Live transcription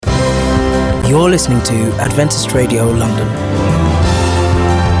You're listening to Adventist Radio London.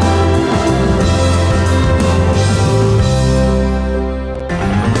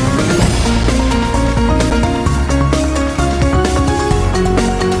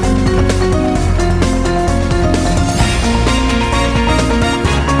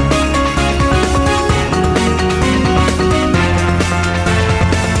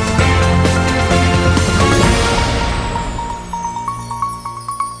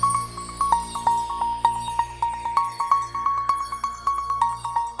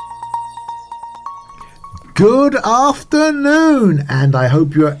 Good afternoon, and I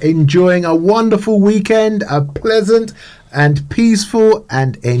hope you're enjoying a wonderful weekend, a pleasant and peaceful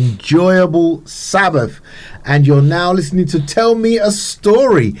and enjoyable Sabbath. And you're now listening to Tell Me a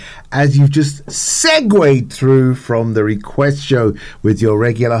Story, as you've just segued through from the request show with your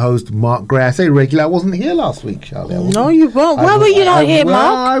regular host, Mark Gray. I say regular, I wasn't here last week, Charlie. No, you weren't. Why were you not here,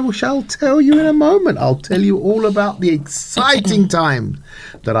 Mark? Well, I shall tell you in a moment. I'll tell you all about the exciting time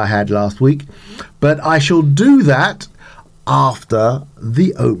that I had last week. But I shall do that after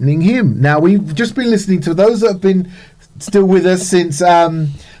the opening hymn. Now, we've just been listening to those that have been still with us since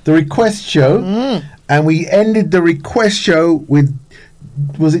the request show. And we ended the request show with,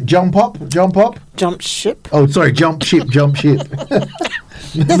 was it Jump Up? Jump Up? Jump Ship? Oh, sorry, Jump Ship, Jump Ship.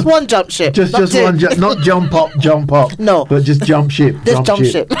 There's one Jump Ship. Just one, not Jump Up, Jump Up. No. But just Jump Ship. Just Jump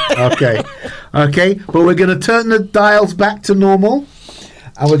Ship. Okay. Okay, but we're going to turn the dials back to normal.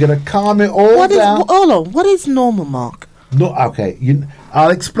 And we're going to calm it all down. Hold on. What is normal, Mark? No, okay. I'll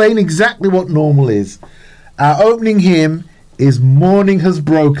explain exactly what normal is. Our opening hymn is Morning Has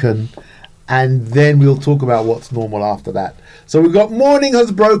Broken. And then we'll talk about what's normal after that. So we've got Morning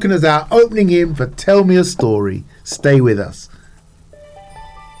Has Broken as our opening hymn for Tell Me a Story. Stay with us.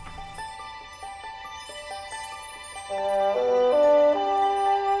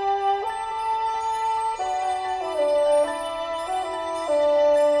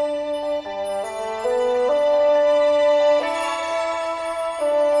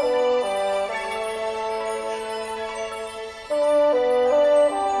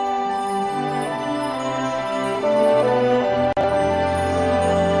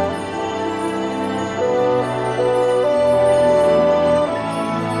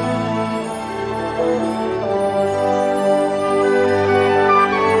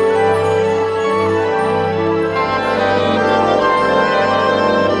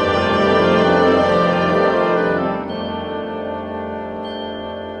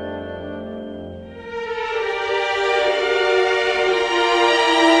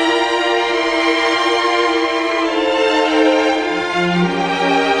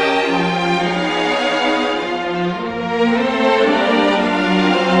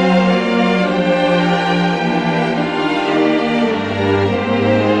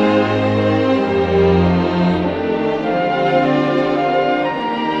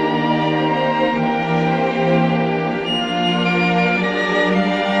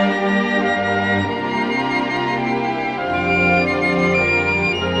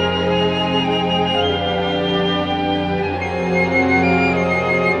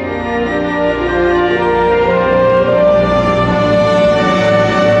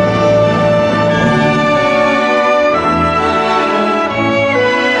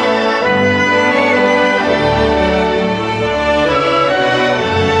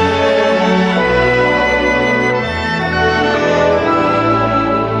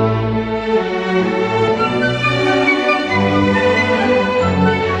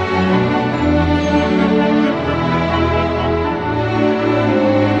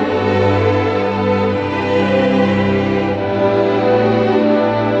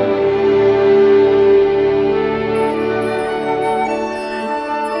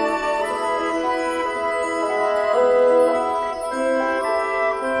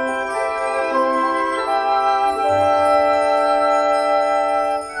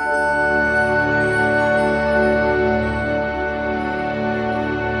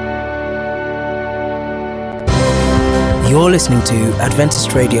 You're listening to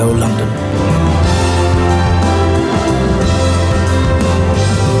Adventist Radio London.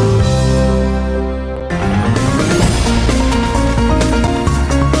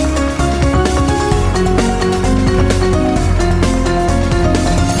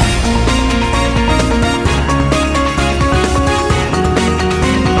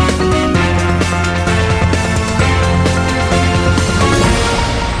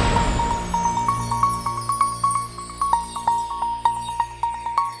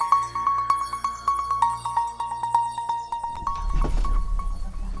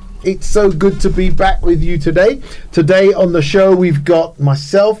 It's so good to be back with you today. Today on the show, we've got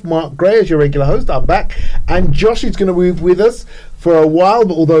myself, Mark Gray, as your regular host. I'm back. And Josh is going to be with us for a while,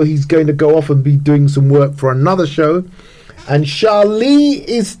 but although he's going to go off and be doing some work for another show. And Sha-Lee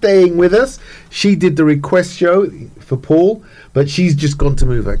is staying with us. She did the request show for Paul, but she's just gone to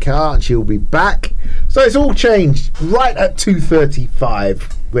move her car and she'll be back. So it's all changed right at 2:35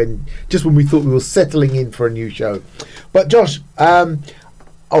 when we thought we were settling in for a new show. But Josh,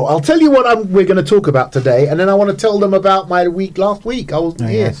 I'll tell you what we're going to talk about today, and then I want to tell them about my week last week. I wasn't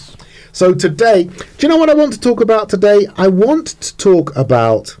here. Yes. So today, do you know what I want to talk about today? I want to talk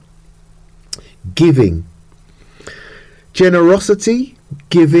about giving. Generosity,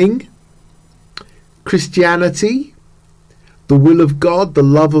 giving, Christianity, the will of God, the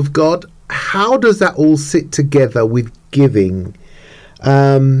love of God. How does that all sit together with giving?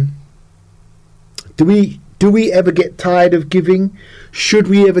 Do we ever get tired of giving? Should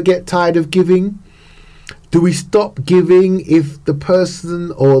we ever get tired of giving? Do we stop giving if the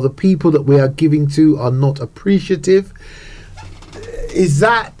person or the people that we are giving to are not appreciative? Is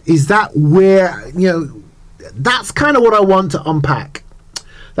that where, that's kind of what I want to unpack.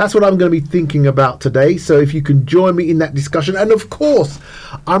 That's what I'm going to be thinking about today. So if you can join me in that discussion. And of course,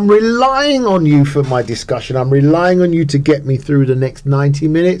 I'm relying on you for my discussion. I'm relying on you to get me through the next 90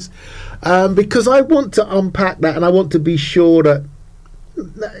 minutes because I want to unpack that, and I want to be sure that,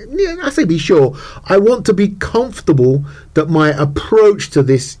 I say be sure, I want to be comfortable that my approach to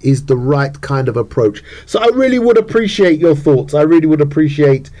this is the right kind of approach. So I really would appreciate your thoughts. I really would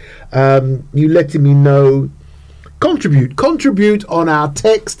appreciate you letting me know. Contribute on our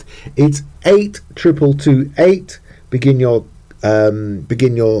text. It's 82228. Begin your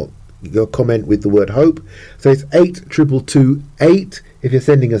comment with the word hope. So it's 82228 if you're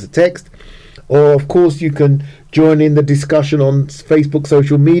sending us a text. Or of course you can join in the discussion on Facebook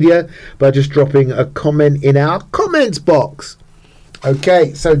social media by just dropping a comment in our comments box.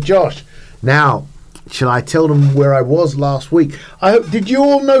 Okay, so Josh, now shall I tell them where I was last week? Did you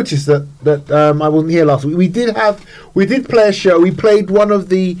all notice that I wasn't here last week? We did play a show. We played one of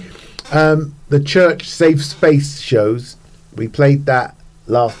the church safe space shows. We played that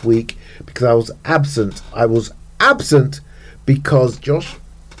last week because I was absent. I was absent because, Josh,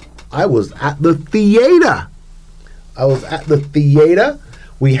 I was at the theatre.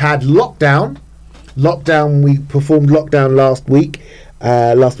 We had lockdown. We performed lockdown last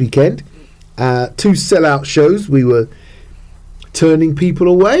weekend. 2 sellout shows. We were turning people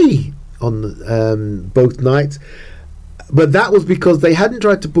away on both nights, but that was because they hadn't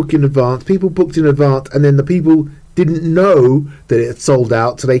tried to book in advance. People booked in advance, and then the people didn't know that it had sold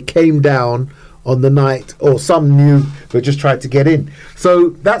out, so they came down on the night, or some knew but just tried to get in. So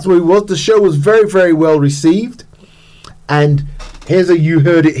that's where it was. The show was very, very well received, and here's a you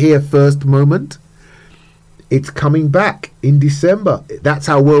heard it here first moment. It's coming back in December. That's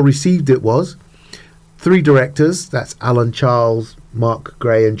how well received it was. 3 directors, that's Alan Charles, Mark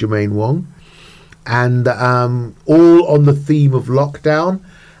Gray and Jermaine Wong, and all on the theme of lockdown.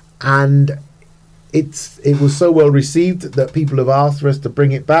 And it was so well received that people have asked for us to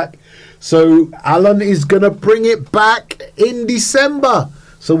bring it back. So Alan is going to bring it back in December.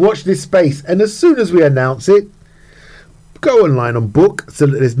 So watch this space. And as soon as we announce it, go online and book so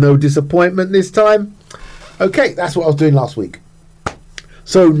that there's no disappointment this time. Okay, that's what I was doing last week.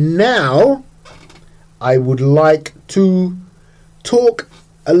 So now I would like to talk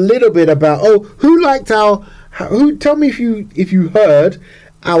a little bit about tell me if you heard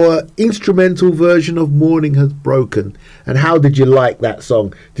our instrumental version of Morning Has Broken, and how did you like that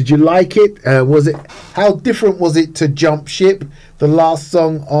song? Did you like it? How different was it to Jump Ship, the last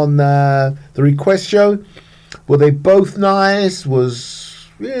song on the request show? Were they both nice?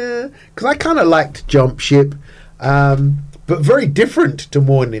 Because I kind of liked Jump Ship, but very different to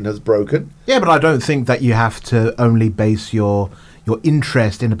Morning Has Broken. Yeah, but I don't think that you have to only base your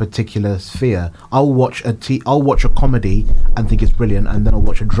interest in a particular sphere. I'll watch a comedy and think it's brilliant, and then I'll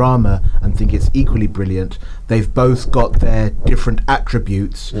watch a drama and think it's equally brilliant. They've both got their different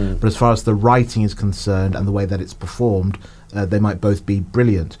attributes, but as far as the writing is concerned and the way that it's performed, they might both be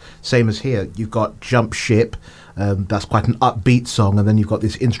brilliant. Same as here, you've got Jump Ship. That's quite an upbeat song, and then you've got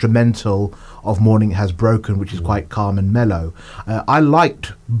this instrumental of Morning Has Broken, which is quite calm and mellow. I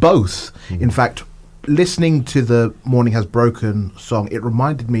liked both. In fact, listening to the Morning Has Broken song, it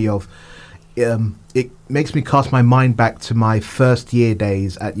reminded me of it makes me cast my mind back to my first year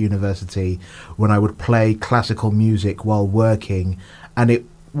days at university when I would play classical music while working, and it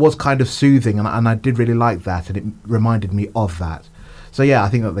was kind of soothing, and I did really like that, and it reminded me of that. So yeah, I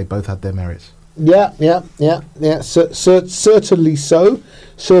think that they both had their merits. Yeah. Certainly so.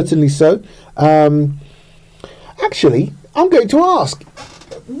 Certainly so. Actually, I'm going to ask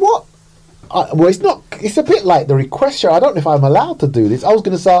what. Well, it's not. It's a bit like the request show. I don't know if I'm allowed to do this. I was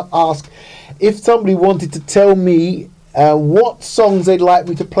going to ask if somebody wanted to tell me what songs they'd like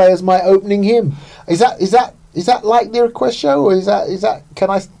me to play as my opening hymn. Is that like the request show, or is that?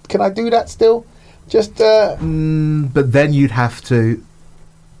 Can I do that still? Just. But then you'd have to.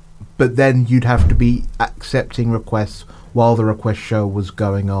 But then you'd have to be accepting requests while the request show was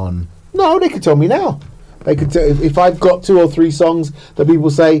going on. No, they could tell me now. They could tell if I've got 2 or 3 songs that people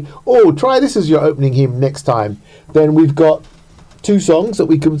say, "Oh, try this as your opening hymn next time." Then we've got 2 songs that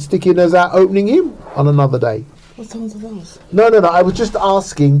we can stick in as our opening hymn on another day. What songs are those? No. I was just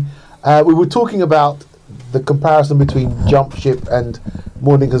asking. We were talking about the comparison between Jump Ship and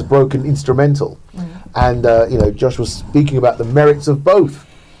Morning Has Broken instrumental, and Josh was speaking about the merits of both.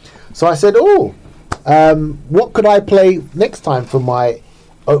 So I said, what could I play next time for my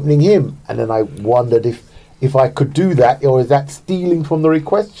opening hymn? And then I wondered if I could do that, or is that stealing from the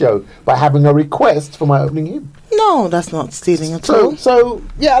request show by having a request for my opening hymn? No, that's not stealing at all. So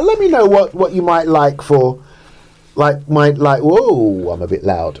yeah, let me know what you might like for, whoa, I'm a bit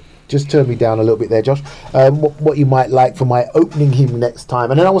loud. Just turn me down a little bit there, Josh. What you might like for my opening hymn next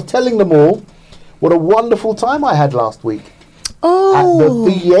time. And then I was telling them all what a wonderful time I had last week. At the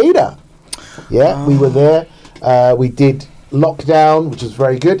theatre. Yeah, we were there. We did Lockdown, which was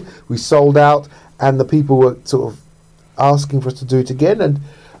very good. We sold out, and the people were sort of asking for us to do it again. And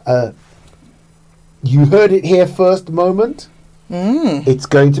you heard it here first moment. It's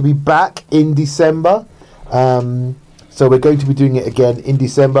going to be back in December. So we're going to be doing it again in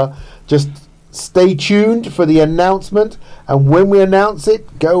December. Just stay tuned for the announcement, and when we announce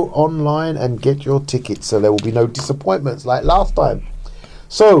it, go online and get your tickets so there will be no disappointments like last time.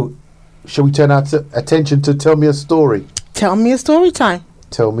 So, shall we turn our attention to Tell Me a Story? Tell me a story time.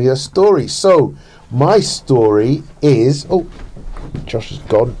 Tell me a story. So, my story is... Oh, Josh is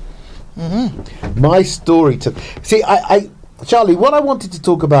gone. My story to... See, Charlie, what I wanted to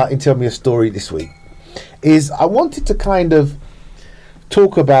talk about in Tell Me a Story this week is I wanted to kind of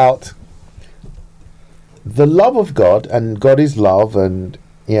talk about the love of God, and God is love, and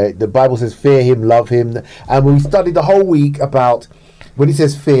the Bible says fear him, love him, and we studied the whole week about when it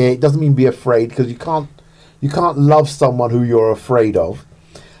says fear, it doesn't mean be afraid, because you can't love someone who you're afraid of.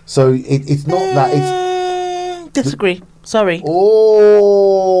 So it's not that it's disagree. Sorry.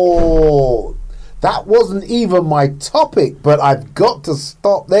 Oh, that wasn't even my topic, but I've got to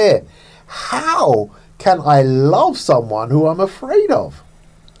stop there. How can I love someone who I'm afraid of?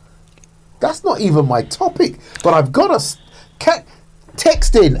 That's not even my topic, but I've got to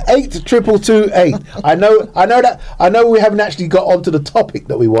text in 82228. I know we haven't actually got onto the topic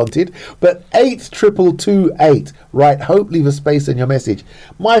that we wanted, but 82228. Right, hope, leave a space in your message.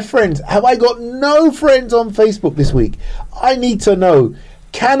 My friends, have I got no friends on Facebook this week? I need to know,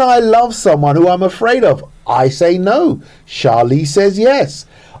 can I love someone who I'm afraid of? I say no. Sha-Lee says yes.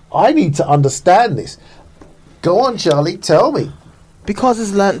 I need to understand this. Go on, Charlie, tell me. Because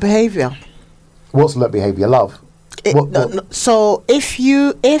it's learnt behaviour. What's learnt behaviour? Love. No. So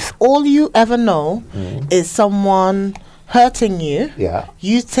if all you ever know is someone hurting you,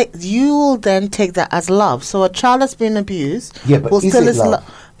 you will then take that as love. So a child that's been abused, but will is still it love?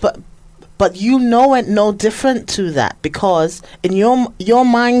 But you know it no different to that, because in your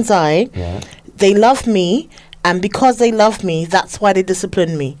mind's eye, they love me. And because they love me, that's why they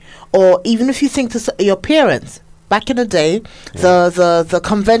discipline me. Or even if you think to your parents, back in the day, the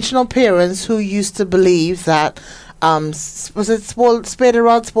conventional parents who used to believe that, was it spare the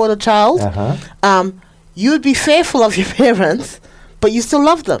rod, spoil the child? You'd be fearful of your parents, but you still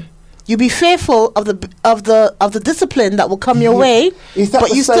love them. You'd be fearful of the discipline that will come your way,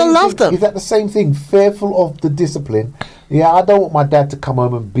 but you still love them. Is that the same thing? Fearful of the discipline? Yeah, I don't want my dad to come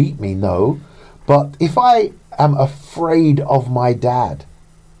home and beat me, no. But if I am afraid of my dad,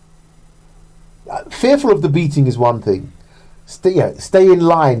 fearful of the beating is one thing. Stay in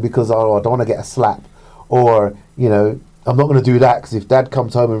line because I don't want to get a slap, or I'm not going to do that because if dad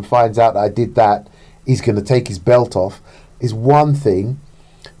comes home and finds out that I did that, he's going to take his belt off, is one thing.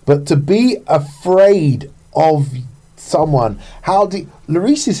 But to be afraid of someone,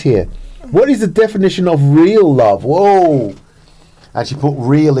 Larice is here. What is the definition of real love? Whoa. And she put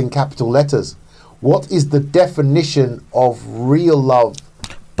real in capital letters. What is the definition of real love?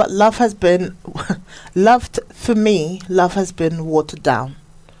 But love has been watered down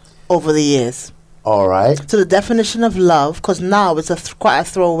over the years. All right. So the definition of love, because now it's quite a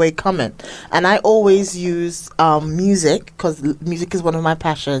throwaway comment, and I always use music, because music is one of my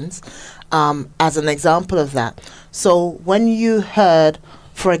passions. as an example of that. So when you heard,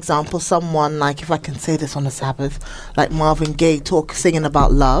 for example, someone like, if I can say this on the Sabbath, like Marvin Gaye singing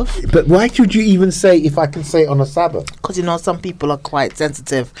about love. But why should you even say, if I can say it on a Sabbath? Because some people are quite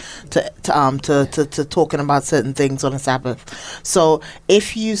sensitive to talking about certain things on a Sabbath. So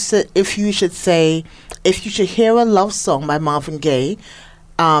if you should hear a love song by Marvin Gaye,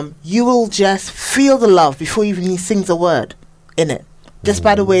 you will just feel the love before even he sings a word in it, just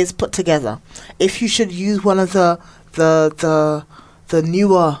by the way it's put together. If you should use one of the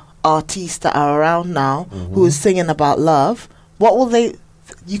newer artists that are around now who is singing about love, what will they?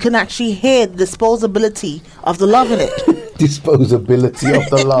 You can actually hear the disposability of the love in it. Disposability of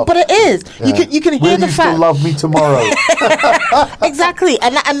the love. But it is. Yeah. You can hear the fact. Will you still love me tomorrow? Exactly,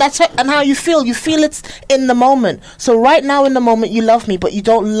 and that's it, and how you feel. You feel it's in the moment. So right now in the moment you love me, but you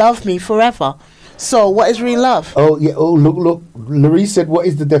don't love me forever. So what is real love? Oh yeah. Oh look. Larisse said, "What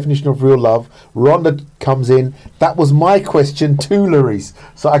is the definition of real love?" Rhonda comes in. That was my question too, Larisse.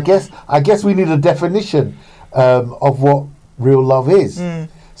 So I guess we need a definition of what real love is.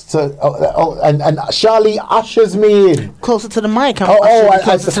 So and Sha-Lee ushers me in closer to the mic.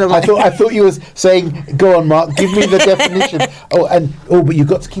 I thought you was saying, "Go on, Mark, give me the definition." But you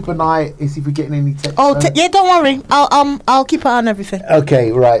got to keep an eye. See if we're getting any text. Yeah, don't worry. I'll keep an eye on everything.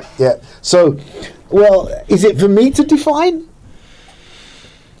 Okay, right, yeah. So, well, is it for me to define?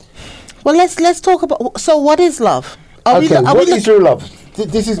 Well, let's talk about. So, what is love? What is real love?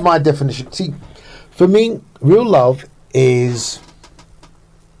 This is my definition. See, for me, real love is.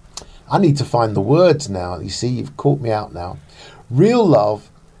 I need to find the words now. You see, you've caught me out now. Real love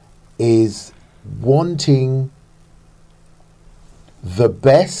is wanting the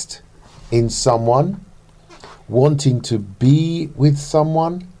best in someone, wanting to be with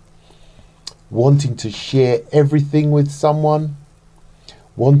someone, wanting to share everything with someone,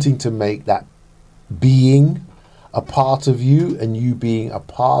 wanting to make that being a part of you and you being a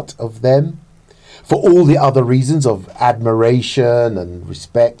part of them. For all the other reasons of admiration and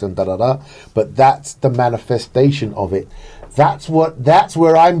respect and but that's the manifestation of it. That's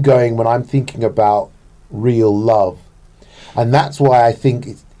where I'm going when I'm thinking about real love, and that's why I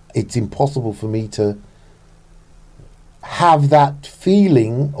think it's impossible for me to have that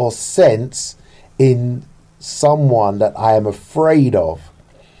feeling or sense in someone that I am afraid of.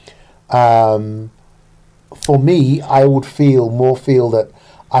 For me, I would feel that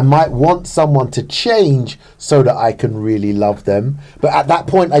I might want someone to change so that I can really love them. But at that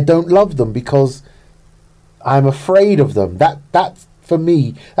point, I don't love them because I'm afraid of them. That's for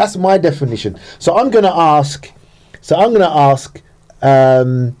me, that's my definition. So I'm going to ask,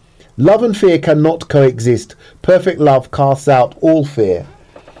 love and fear cannot coexist. Perfect love casts out all fear.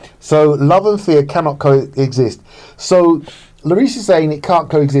 So love and fear cannot coexist. So Larisse is saying it can't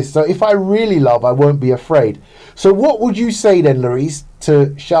coexist. So if I really love, I won't be afraid. So what would you say then, Larisse,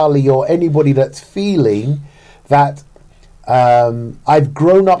 to Sha-Lee or anybody that's feeling that I've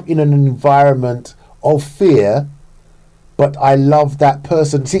grown up in an environment of fear, but I love that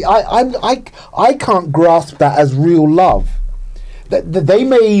person? See, I can't grasp that as real love. They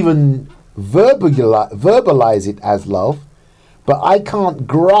may even verbalize it as love, but I can't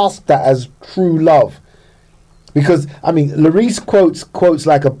grasp that as true love. Because, I mean, Larisse quotes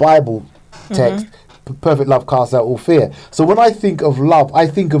like a Bible text, perfect love casts out all fear. So when I think of love, I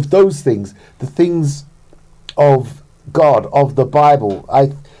think of those things, the things of God, of the Bible.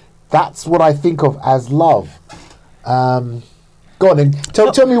 That's what I think of as love. Go on then.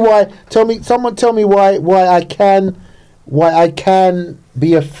 Tell me why I can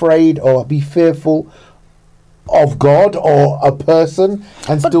be afraid or be fearful of God or a person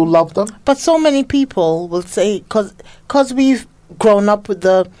and still love them. But so many people will say, because we've grown up with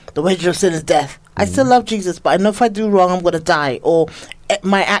the wages of sin is death. I still love Jesus, but I know if I do wrong, I'm going to die, or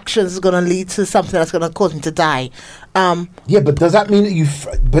my actions are going to lead to something that's going to cause me to die. But does that mean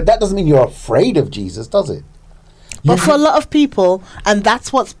that But that doesn't mean you're afraid of Jesus, does it? But for a lot of people, and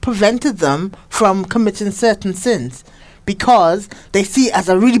that's what's prevented them from committing certain sins, because they see it as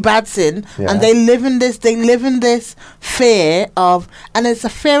a really bad sin, and they live in this fear of, and it's a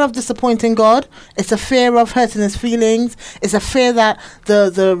fear of disappointing God, it's a fear of hurting his feelings, it's a fear that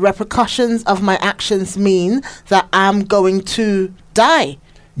the repercussions of my actions mean that I'm going to die.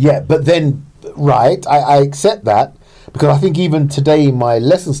 Yeah, but then, right, I accept that, because I think even today in my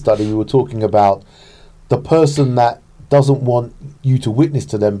lesson study we were talking about the person that doesn't want you to witness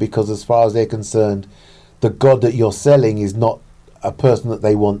to them because as far as they're concerned, the God that you're selling is not a person that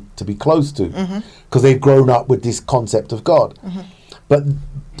they want to be close to, because they've grown up with this concept of God. But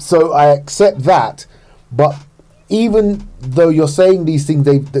so I accept that, but even though you're saying these things,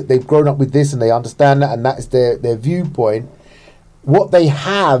 they've grown up with this and they understand that, and that is their viewpoint. What they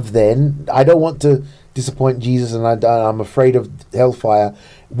have then, I don't want to disappoint Jesus, and I'm afraid of hellfire.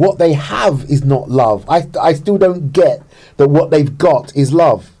 What they have is not love. I still don't get that what they've got is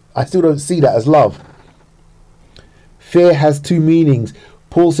love. I still don't see that as love. Fear has two meanings.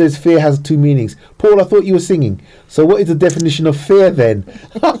 Paul says fear has two meanings. Paul, I thought you were singing. So what is the definition of fear then?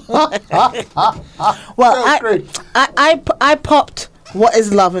 Well, I popped what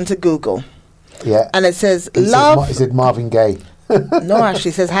is love into Google. Yeah. And it says love. It said Marvin Gaye. No,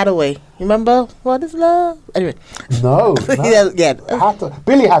 actually, it says Hathaway. You remember what is love? Anyway. No. Yeah.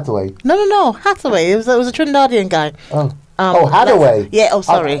 Billy Hathaway. No. Hathaway. It was a Trinidadian guy. Oh, Hathaway. Yeah. Oh,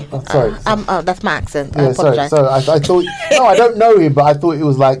 sorry. Sorry. That's my accent. Yeah, I apologize. Sorry. I thought. No, I don't know him, but I thought it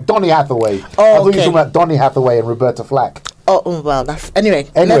was like Donny Hathaway. Oh, I thought you were okay. talking about Donny Hathaway and Roberta Flack. Oh, well, that's anyway.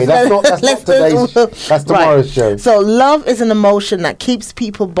 That's not today's. That's tomorrow's show. So, love is an emotion that keeps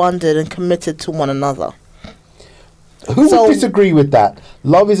people bonded and committed to one another. Who would disagree with that?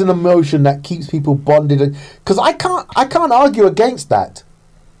 Love is an emotion that keeps people bonded, because I can't argue against that.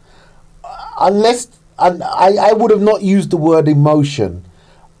 Unless I would have not used the word emotion.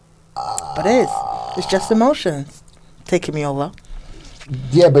 But it's just emotions taking me over.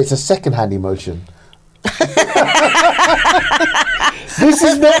 Yeah, but it's a second-hand emotion. This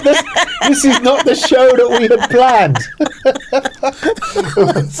is not the show that we had planned.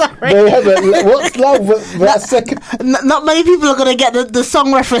 Sorry. What's love? That second. Not many people are going to get the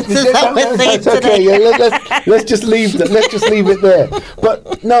song references that we're saying today. Yeah, let's just leave that. Let's just leave it there.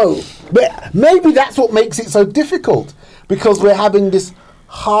 But no, but maybe that's what makes it so difficult, because we're having this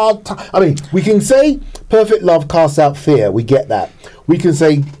hard time. I mean, we can say perfect love casts out fear. We get that. We can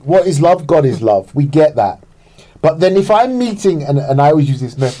say what is love? God is love. We get that. But then if I'm meeting, and I always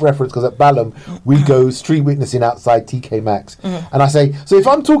use this reference because at Balham we go street witnessing outside TK Maxx, and I say, so if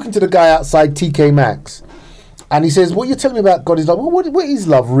I'm talking to the guy outside TK Maxx, and he says, what you're telling me about God is love, well, what is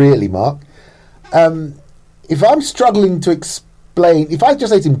love really, Mark? If I'm struggling to explain, if I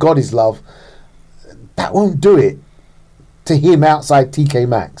just say to him God is love, that won't do it to him outside TK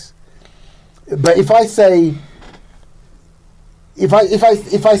Maxx. But if I say, if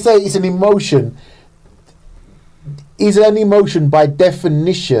I say it's an emotion, is an emotion by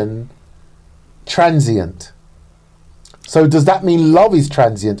definition transient? So does that mean love is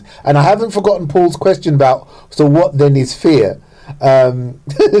transient? And I haven't forgotten Paul's question about, so what then is fear?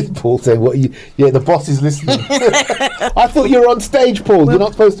 Paul saying, the boss is listening. I thought you were on stage, Paul. You're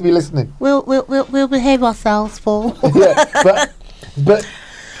not supposed to be listening. We'll behave ourselves, Paul. Yeah, but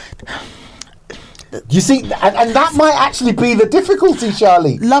you see, and that might actually be the difficulty,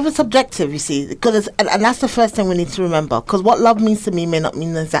 Sha-Lee. Love is subjective, you see, because and that's the first thing we need to remember. Because what love means to me may not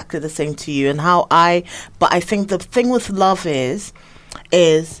mean exactly the same to you, but I think the thing with love is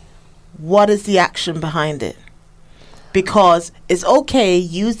what is the action behind it? Because it's okay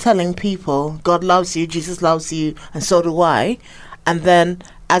you telling people God loves you, Jesus loves you, and so do I, and then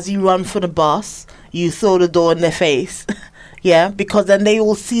as you run for the bus, you throw the door in their face. Yeah, because then they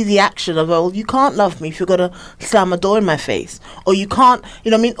will see the action of, well, you can't love me if you're going to slam a door in my face. Or you can't, you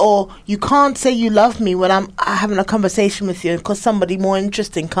know what I mean? Or you can't say you love me when I'm having a conversation with you, and because somebody more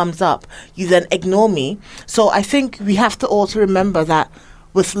interesting comes up, you then ignore me. So I think we have to also remember that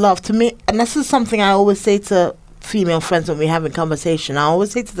with love, to me, and this is something I always say to female friends when we're having conversation, I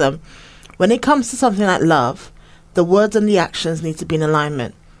always say to them, when it comes to something like love, the words and the actions need to be in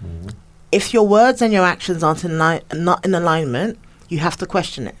alignment. Mm-hmm. If your words and your actions aren't not in alignment, you have to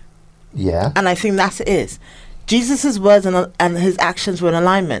question it. Yeah. And I think that's it is. Jesus' words and his actions were in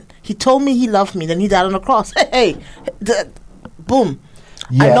alignment. He told me he loved me, then he died on the cross. Boom.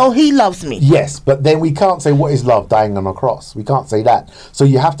 Yeah. I know he loves me. Yes, but then we can't say what is love dying on a cross. We can't say that. So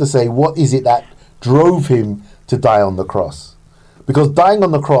you have to say what is it that drove him to die on the cross? Because dying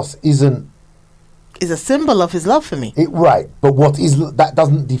on the cross is a symbol of his love for me. Right, but what is that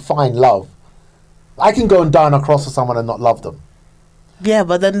doesn't define love. I can go and die on a cross for someone and not love them. Yeah,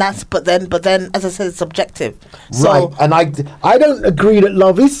 but then as I said, it's subjective. Right, and I don't agree that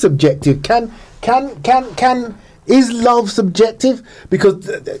love is subjective. Can is love subjective? Because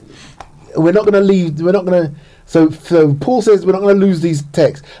we're not going to. So Paul says we're not going to lose these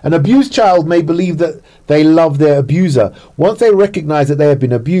texts. An abused child may believe that they love their abuser. Once they recognize that they have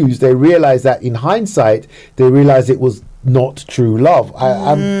been abused, they realize that in hindsight, they realize it was not true love.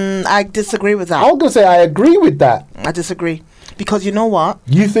 I disagree with that. I was going to say I agree with that. I disagree. Because you know what?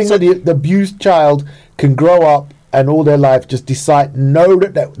 You think that the abused child can grow up and all their life just decide, know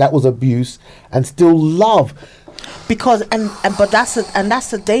that was abuse and still love. because but that's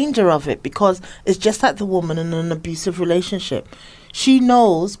the danger of it, because it's just like the woman in an abusive relationship. She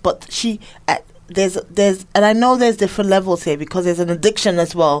knows, but there's and I know there's different levels here, because there's an addiction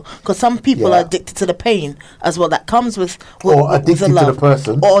as well, because some people are addicted to the pain as well that comes with addicted with to the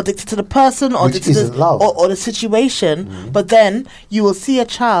person, or addicted to the person, or which addicted isn't to love, or the situation. But then you will see a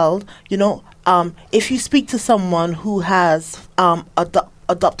child, if you speak to someone who has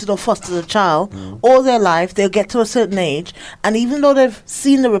adopted or fostered a child all their life, they'll get to a certain age, and even though they've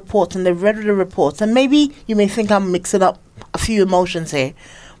seen the reports and they've read the reports, and maybe you may think I'm mixing up a few emotions here,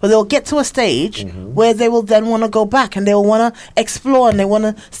 but they'll get to a stage where they will then want to go back, and they will want to explore, and they want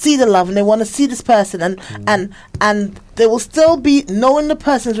to see the love, and they want to see this person, and they will still be, knowing the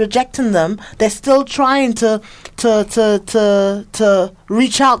person's rejecting them, they're still trying to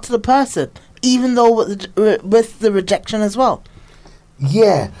reach out to the person, even though with the rejection as well.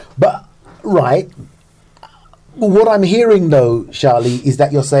 Yeah, but right. What I'm hearing though, Sha-Lee, is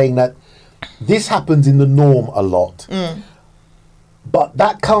that you're saying that this happens in the norm a lot. But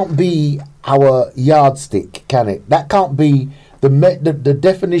that can't be our yardstick, can it? That can't be the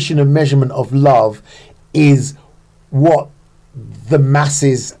definition and measurement of love is what the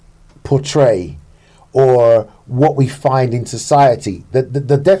masses portray or what we find in society. The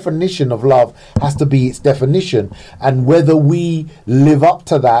definition of love has to be its definition, and whether we live up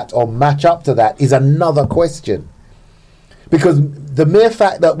to that or match up to that is another question. Because the mere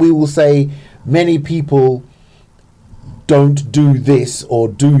fact that we will say many people don't do this or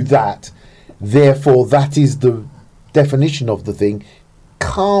do that, therefore that is the definition of the thing,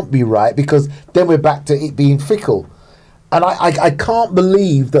 can't be right, because then we're back to it being fickle. And I can't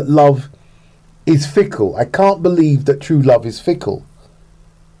believe that love is fickle. I can't believe that true love is fickle.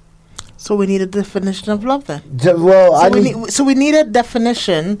 So we need a definition of love then. Well, so we need a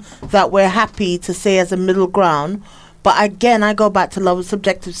definition that we're happy to say as a middle ground. But again, I go back to love is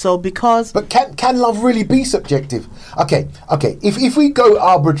subjective. So because... But can love really be subjective? Okay. If we go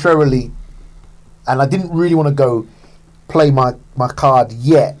arbitrarily, and I didn't really want to go play my card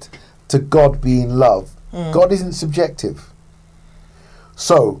yet to God being love. God isn't subjective.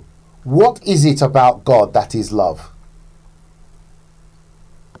 So, what is it about God that is love?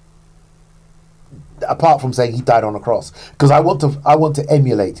 Apart from saying he died on a cross. Because I want to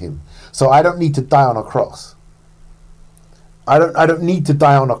emulate him. So I don't need to die on a cross. I don't need to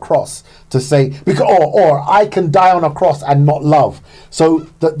die on a cross to say, because or I can die on a cross and not love. So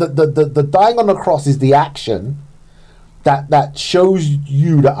the dying on a cross is the action that shows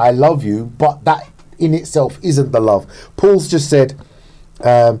you that I love you, but that in itself isn't the love. Paul's just said,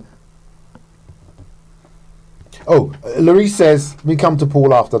 Larry says, we come to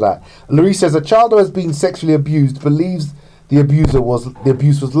Paul after that. Larry says, a child who has been sexually abused believes the abuse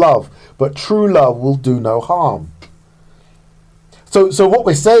was love, but true love will do no harm. So what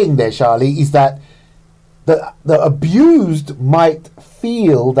we're saying there, Sha-Lee, is that the abused might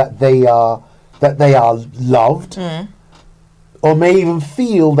feel that they are loved, or may even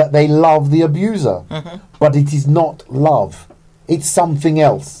feel that they love the abuser, but it is not love. It's something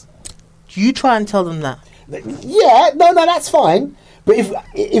else. You try and tell them that. Yeah, no, that's fine. But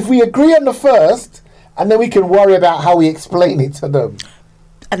if we agree on the first, and then we can worry about how we explain it to them.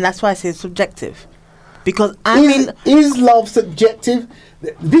 And that's why I say it's subjective. Because is love subjective?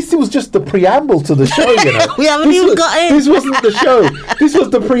 This was just the preamble to the show, you know. We haven't even got in. This wasn't the show. This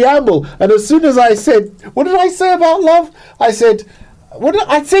was the preamble. And as soon as I said, what did I say about love? I said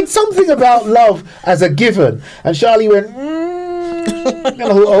something about love as a given. And Sha-Lee went,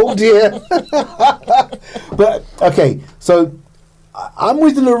 oh dear. But okay, so I'm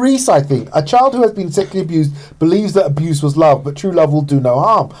with Larice, I think. A child who has been sexually abused believes that abuse was love, but true love will do no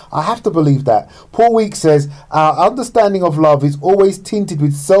harm. I have to believe that. Paul Weeks says, our understanding of love is always tinted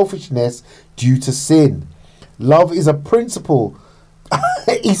with selfishness due to sin. Love is a principle.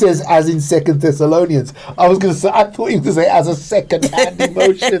 He says, as in 2 Thessalonians. I thought he was going to say, as a second-hand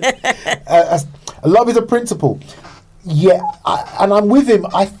emotion. Love is a principle. Yeah, and I'm with him.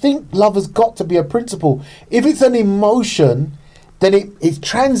 I think love has got to be a principle. If it's an emotion, then it's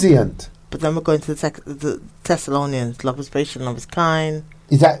transient. But then we're going to the Thessalonians. Love is patient, love is kind.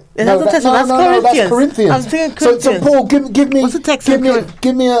 Is that... That's Corinthians. I'm thinking Corinthians. So Paul, give me... What's the text?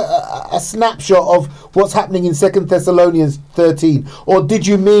 Give me a snapshot of what's happening in 2 Thessalonians 13. Or did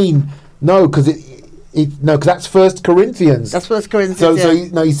you mean... No, because because that's 1 Corinthians. That's 1 Corinthians,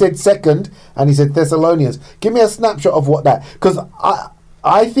 So he said second, and he said Thessalonians. Give me a snapshot of what that... Because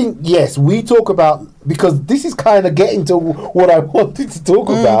I think, yes, we talk about... Because this is kind of getting to what I wanted to talk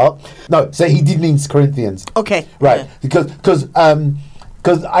about. No, so he did mean Corinthians. Okay. Right. Yeah. Because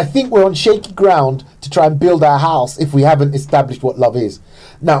Because I think we're on shaky ground to try and build our house if we haven't established what love is.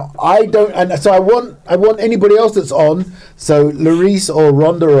 Now, I don't, and so I want anybody else that's on, so Larice or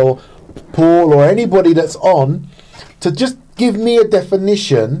Rhonda or Paul or anybody that's on, to just give me a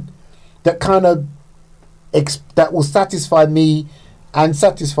definition that kind of that will satisfy me and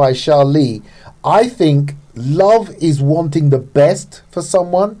satisfy Sha-Lee. I think love is wanting the best for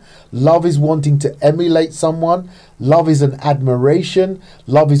someone. Love is wanting to emulate someone. Love is an admiration.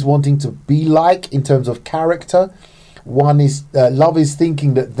 Love is wanting to be like in terms of character. One is love is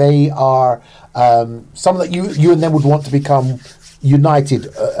thinking that they are someone that you and them would want to become united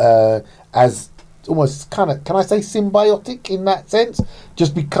as almost kind of, can I say symbiotic in that sense?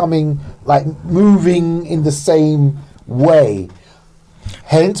 Just becoming like moving in the same way.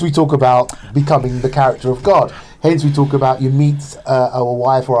 Hence we talk about becoming the character of God. Hence we talk about you meet a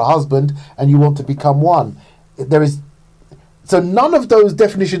wife or a husband and you want to become one. So none of those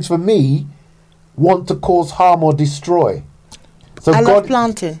definitions for me want to cause harm or destroy. So I love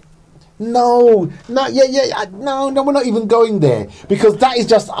planting. No, we're not even going there, because that is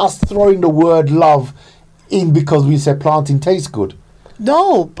just us throwing the word love in because we said planting tastes good.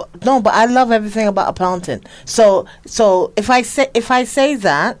 No, but I love everything about a planting. So if I say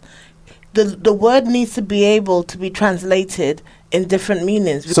that, the word needs to be able to be translated in different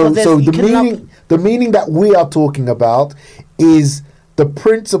meanings. So the meaning that we are talking about is the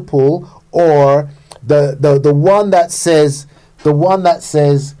principle, or the one that says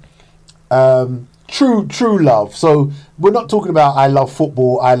true love. So we're not talking about I love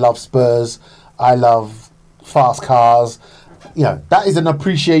football, I love Spurs, I love fast cars. That is an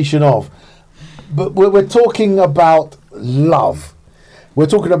appreciation of. But we're talking about love. We're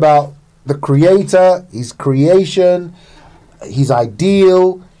talking about the Creator, His creation, His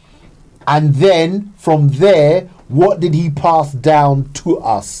ideal, and then from there, what did He pass down to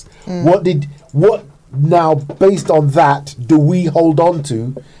us? What now, based on that, do we hold on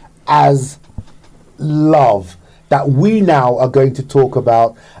to as love that we now are going to talk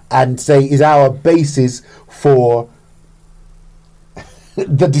about and say is our basis for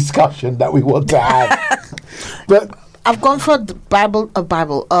the discussion that we want to have? But I've gone for a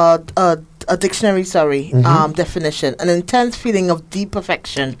dictionary, definition: an intense feeling of deep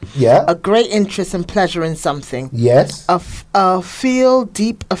affection, a great interest and pleasure in something, feel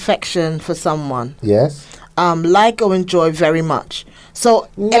deep affection for someone, like or enjoy very much. So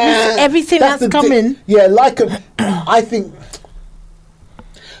everything that's coming, I think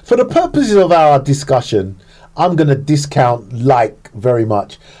for the purposes of our discussion, I'm going to discount like very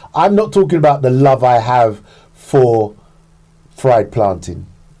much. I'm not talking about the love I have for fried planting.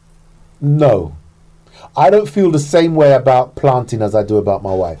 No. I don't feel the same way about planting as I do about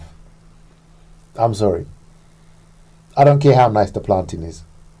my wife. I'm sorry. I don't care how nice the planting is.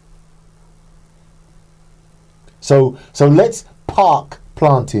 So let's park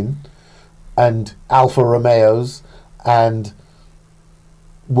planting and Alfa Romeos and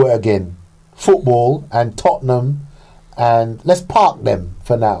football and Tottenham, and let's park them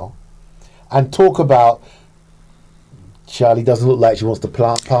for now and talk about. Sha-Lee doesn't look like she wants to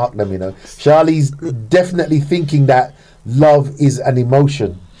park them, Sha-Lee's definitely thinking that love is an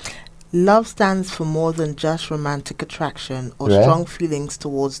emotion. Love stands for more than just romantic attraction or strong feelings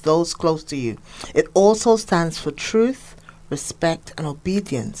towards those close to you. It also stands for truth, respect, and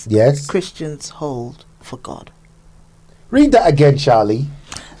obedience. Yes. Christians hold for God. Read that again, Sha-Lee.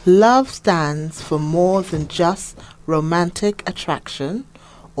 Love stands for more than just romantic attraction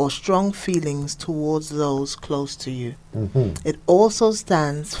or strong feelings towards those close to you. Mm-hmm. It also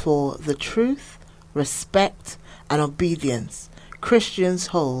stands for the truth, respect, and obedience Christians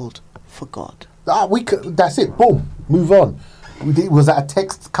hold for God. That's it. Boom. Move on. Was that a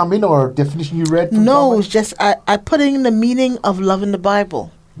text coming or a definition you read? No, it's just I put in the meaning of love in the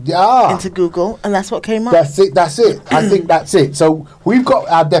Bible into Google, and that's what came up. That's it. I think that's it. So we've got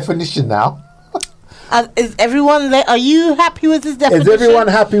our definition now. Is everyone there? Are you happy with this definition? Is everyone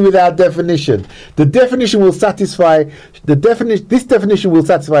happy with our definition? The definition will satisfy This definition will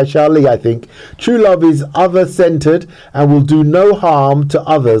satisfy Sha-Lee, I think. True love is other-centered and will do no harm to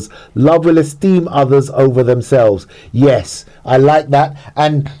others. Love will esteem others over themselves. Yes, I like that.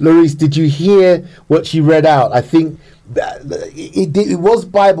 And Larice, did you hear what she read out? I think it was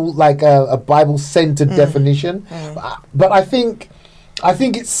Bible, like a Bible-centered definition. But I think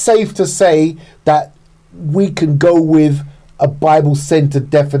it's safe to say that we can go with a Bible-centered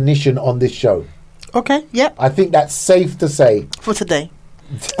definition on this show. Okay, yep. I think that's safe to say. For today.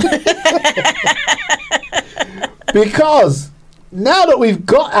 Because now that we've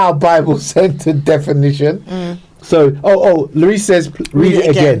got our Bible-centered definition, So, Louise says, read it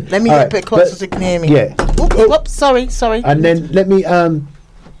again. Let me All get right, a bit closer but- so you can hear me. Yeah. Oops, sorry. And then let me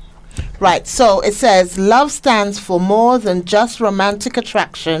Right, so it says, love stands for more than just romantic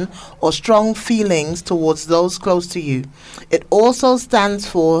attraction or strong feelings towards those close to you. It also stands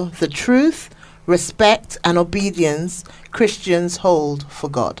for the truth, respect, and obedience Christians hold for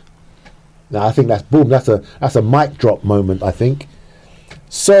God. Now I think that's boom. That's a mic drop moment. I think.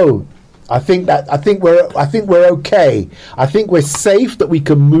 So, I think we're okay. I think we're safe that we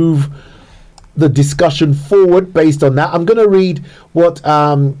can move the discussion forward based on that. I'm going to read what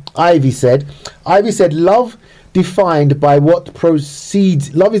Ivy said. Ivy said, "Love defined by what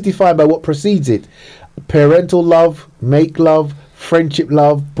precedes. Love is defined by what precedes it: parental love, make love, friendship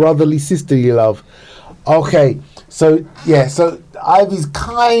love, brotherly, sisterly love." Okay, so yeah, so Ivy's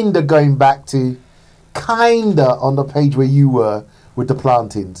kind of going back to on the page where you were with the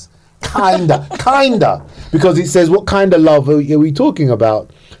plantings. Kinda, because it says what kind of love are we talking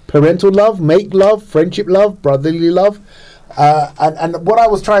about? Parental love, make love, friendship love, brotherly love, and what I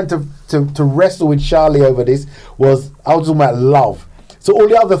was trying to wrestle with Sha-Lee over this was I was talking about love. So all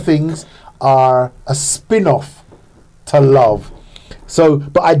the other things are a spin-off to love. So,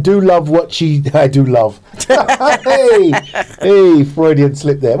 but I do love what I do love. hey, Freudian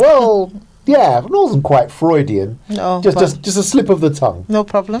slip there. Well, yeah, it wasn't quite Freudian. No, just a slip of the tongue. No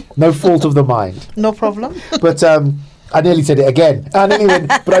problem. No fault of the mind. No problem. But I nearly said it again. I nearly went,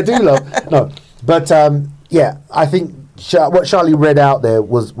 but I do love. No, but yeah, I think what Sha-Lee read out there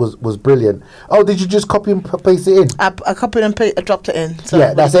was brilliant. Oh, did you just copy and paste it in? I copied and I dropped it in. So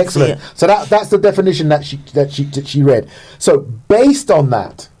yeah, that's excellent. So that's the definition that she read. So based on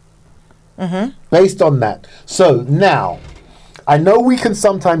that, so now I know we can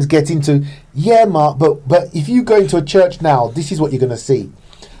sometimes get into Mark, but if you go into a church now, this is what you're going to see.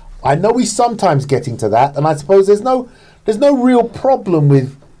 I know we sometimes get into that, and I suppose there's no real problem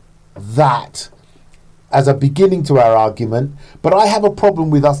with that as a beginning to our argument, but I have a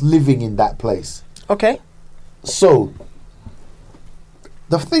problem with us living in that place. Okay. So,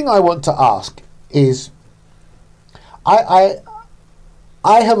 the thing I want to ask is, I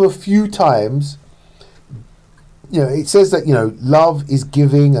have a few times, it says that, love is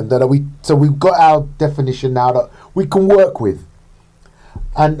giving, and that so we've got our definition now that we can work with.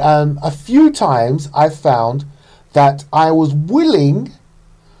 And a few times I found that I was willing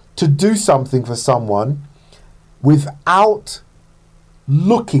to do something for someone without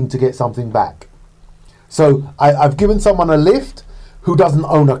looking to get something back. So I've given someone a lift who doesn't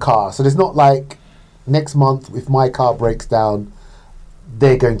own a car. So it's not like next month if my car breaks down,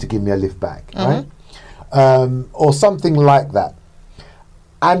 they're going to give me a lift back, right? Or something like that.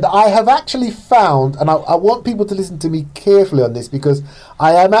 And I have actually found, and I want people to listen to me carefully on this because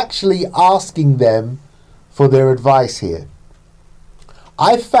I am actually asking them for their advice here.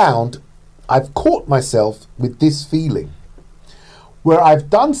 I've caught myself with this feeling where I've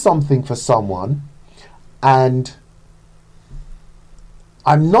done something for someone and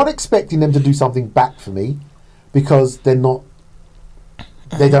I'm not expecting them to do something back for me because they don't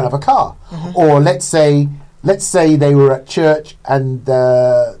have a car. Or let's say they were at church and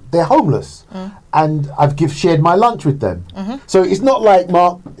they're homeless and I've shared my lunch with them. So it's not like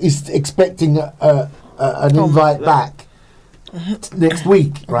Mark is expecting an invite back next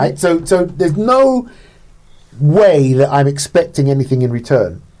week, right? So there's no way that I'm expecting anything in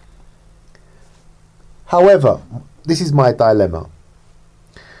return. However, this is my dilemma.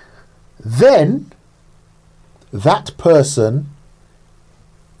 Then that person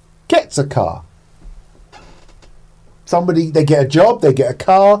gets a car. They get a job, they get a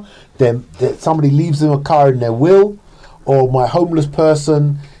car, then somebody leaves them a car in their will, or my homeless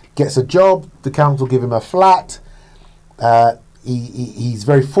person gets a job, the council give him a flat, he's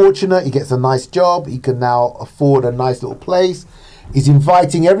very fortunate, he gets a nice job, he can now afford a nice little place, he's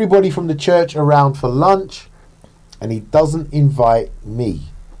inviting everybody from the church around for lunch, and he doesn't invite me,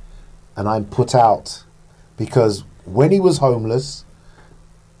 and I'm put out, because when he was homeless,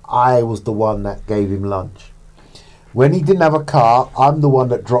 I was the one that gave him lunch. When he didn't have a car, I'm the one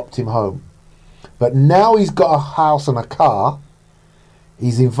that dropped him home. But now he's got a house and a car.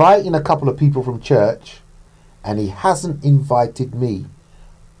 He's inviting a couple of people from church, and he hasn't invited me.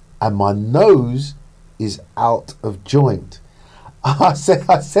 And my nose is out of joint. I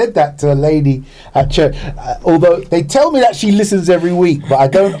said that to a lady at church. Although they tell me that she listens every week,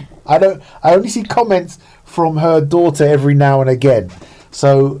 but I only see comments from her daughter every now and again.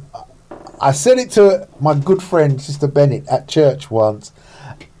 So I said it to my good friend, Sister Bennett, at church once,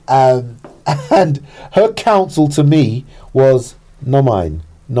 and her counsel to me was, no mind,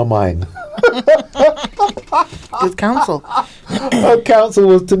 not mine. Good counsel. Her counsel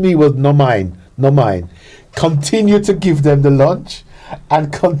was to me was not mine, not mine. Continue to give them the lunch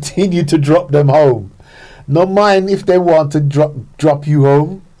and continue to drop them home. Not mine if they want to drop you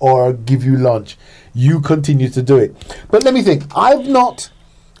home or give you lunch. You continue to do it. But let me think. I've not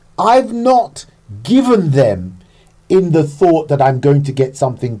given them in the thought that I'm going to get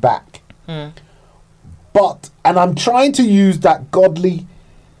something back. But, and I'm trying to use that godly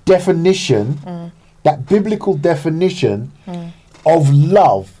definition, that biblical definition of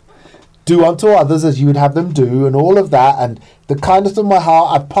love. Do unto others as you would have them do, and all of that, and the kindness of my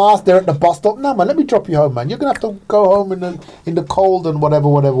heart. I've passed there at the bus stop. No, man, let me drop you home, man. You're gonna have to go home in the cold and whatever.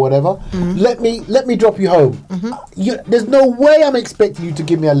 Let me drop you home. There's no way I'm expecting you to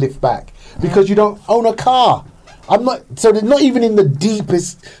give me a lift back because you don't own a car. I'm not. So they're not even in the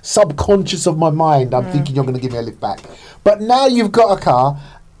deepest subconscious of my mind. I'm thinking you're gonna give me a lift back. But now you've got a car,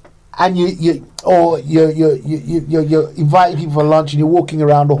 and you're inviting people for lunch, and you're walking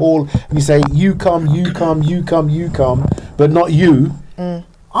around the hall, and you say, you come, but not you.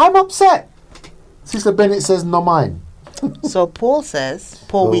 I'm upset. Sister Bennett says, not mine. So Paul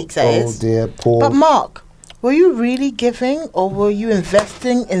Week says, oh dear, Paul. But Mark, were you really giving, or were you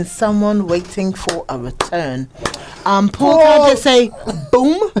investing in someone waiting for a return? Paul can't just say,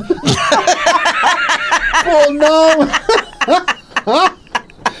 boom. Paul, no.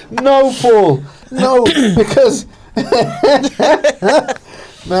 No, Paul. No, because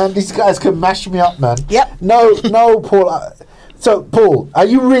man, these guys can mash me up, man. Yep. No, Paul. So, Paul, are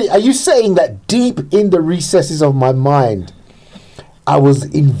you saying that deep in the recesses of my mind, I was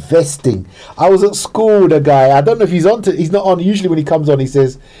investing? I was at school with a guy. I don't know if he's on. He's not on. Usually, when he comes on, he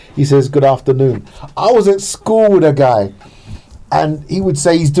says good afternoon. I was at school with a guy, and he would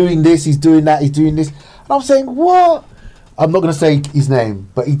say he's doing this, he's doing that, he's doing this, and I'm saying, what? I'm not going to say his name,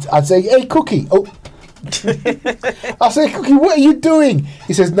 but I'd say, hey, Cookie. Oh. I say, Cookie, what are you doing?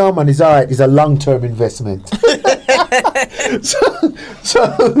 He says, no, man, it's all right. It's a long-term investment.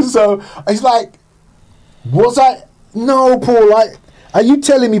 so it's like, was I? No, Paul, are you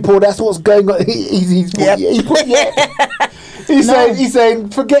telling me, Paul, that's what's going on? He's saying,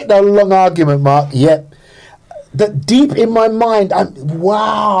 forget that long argument, Mark. Yep. That deep in my mind,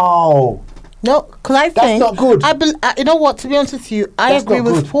 wow. No, because I think that's not good. You know what? To be honest with you, I agree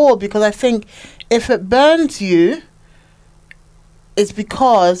with Paul, because I think if it burns you, it's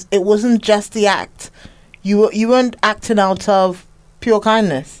because it wasn't just the act. You weren't acting out of pure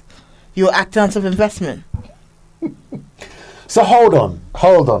kindness. You were acting out of investment. So hold on.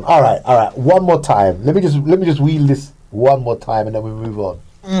 All right. One more time. Let me just wheel this one more time, and then we move on.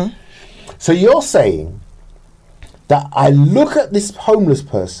 So you're saying that I look at this homeless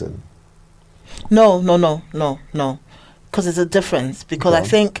person. No. Because there's a difference. Because I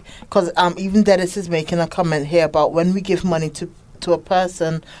think, even Dennis is making a comment here about when we give money to a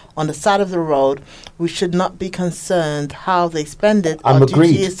person on the side of the road, we should not be concerned how they spend it. I'm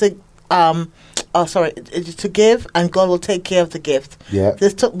agreed. To give, and God will take care of the gift. Yeah.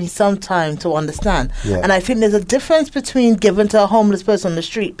 This took me some time to understand. Yeah. And I think there's a difference between giving to a homeless person on the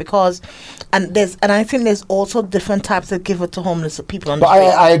street, and I think there's also different types of giver to homeless people on the street.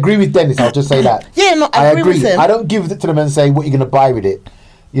 But I agree with Dennis, I'll just say that. Yeah, no, I agree with him. I don't give it to them and say, what are you going to buy with it?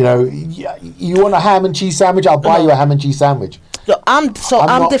 You know, you want a ham and cheese sandwich? I'll buy you a ham and cheese sandwich. I'm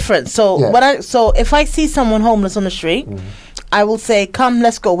different. So if I see someone homeless on the street, I will say, come,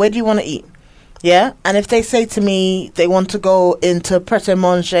 let's go. Where do you want to eat? Yeah, and if they say to me they want to go into Pret a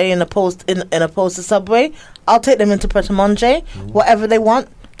Manger in opposed to Subway, I'll take them into Pret a Manger. Whatever they want,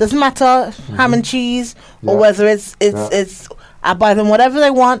 doesn't matter, ham and cheese or whether it's I buy them whatever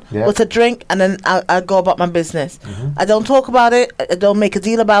they want with a drink, and then I go about my business. I don't talk about it. I don't make a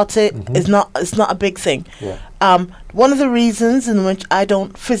deal about it. It's not a big thing. One of the reasons in which I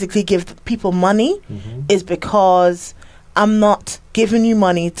don't physically give people money is because I'm not giving you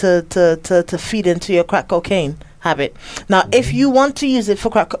money to feed into your crack cocaine habit. Now, if you want to use it for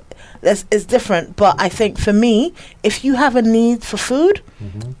crack, it's different. But I think for me, if you have a need for food,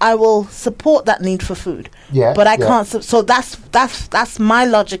 I will support that need for food. Yeah. But I can't. So that's my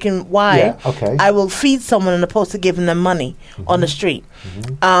logic in why I will feed someone as opposed to giving them money on the street.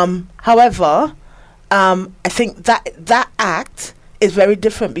 However, I think that act is very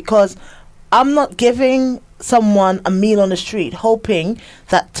different, because I'm not giving someone a meal on the street hoping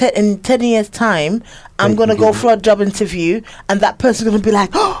that in 10 years time I'm going to go for a job interview and that person's going to be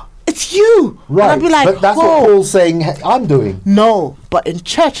like, oh, it's you. Right. And I'll be like, but that's what Paul's saying I'm doing. No, but in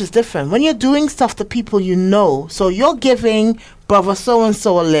church it's different. When you're doing stuff to people you know, so you're giving brother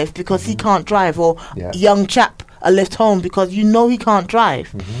so-and-so a lift because he can't drive, or young chap a lift home because you know he can't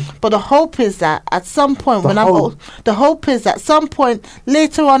drive. But the hope is that at some point the hope is that some point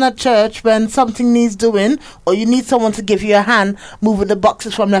later on at church when something needs doing or you need someone to give you a hand moving the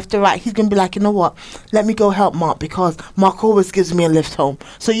boxes from left to right, he's gonna be like, you know what, let me go help Mark because Mark always gives me a lift home.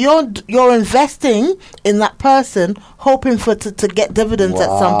 So you're investing in that person, hoping for to get dividends at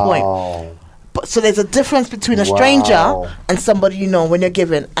some point. But so there's a difference between a stranger and somebody you know when you're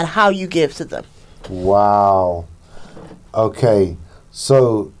giving and how you give to them. Wow. Okay.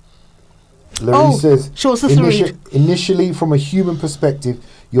 So Larry says, initially, from a human perspective,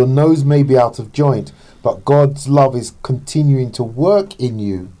 your nose may be out of joint, but God's love is continuing to work in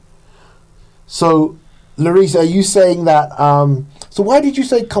you. So, Larissa, are you saying that? So why did you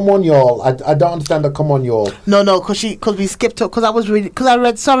say "come on, y'all"? I don't understand the "come on, y'all." No, because we skipped up. Because I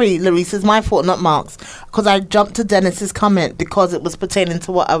read. Sorry, Larissa, it's my fault, not Mark's. Because I jumped to Dennis's comment because it was pertaining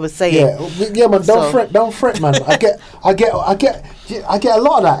to what I was saying. Yeah, man. Don't fret, man. I get a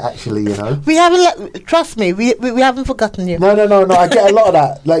lot of that actually. You know. We haven't. Trust me, we haven't forgotten you. No. I get a lot of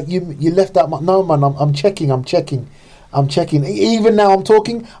that. Like you left out. No, man. I'm checking. Even now I'm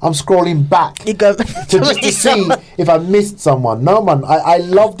talking, I'm scrolling back to see if I missed someone. No, man, I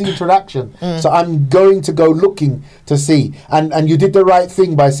love the introduction. So I'm going to go looking to see. And you did the right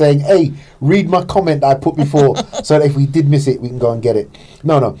thing by saying, hey, read my comment that I put before so that if we did miss it, we can go and get it.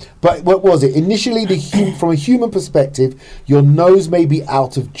 No. But what was it? Initially, from a human perspective, your nose may be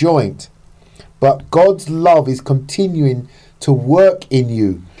out of joint, but God's love is continuing to work in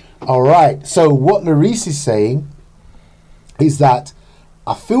you. All right. So what Larisse is saying is that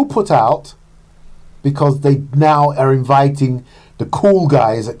I feel put out because they now are inviting the cool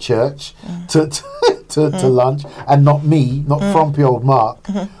guys at church to lunch and not me, not frumpy old Mark.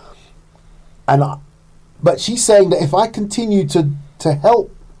 But she's saying that if I continue to help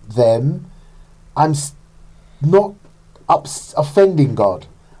them, I'm not offending God.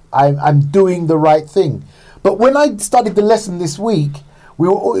 I'm doing the right thing. But when I studied the lesson this week, it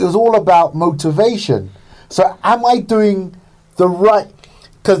was all about motivation. So am I doing the right?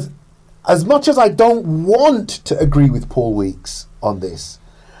 Because as much as I don't want to agree with Paul Weeks on this,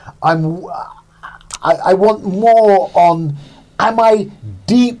 I want more on, am I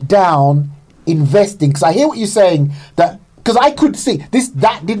deep down investing? Because I hear what you're saying, that because I could see this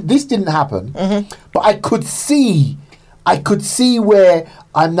didn't happen, but I could see where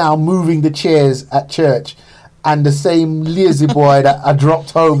I'm now moving the chairs at church, and the same lazy boy that I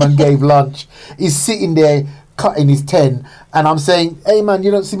dropped home and gave lunch is sitting there cutting his 10, and I'm saying, hey man,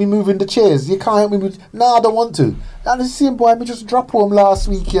 you don't see me moving the chairs, you can't help me with. No, I don't want to. And the same boy, I just dropped home last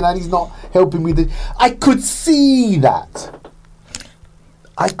weekend and he's not helping me. I could see that.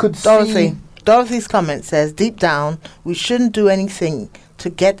 Dorothy's comment says, deep down, we shouldn't do anything to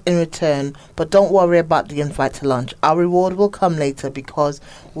get in return, but don't worry about the invite to lunch. Our reward will come later because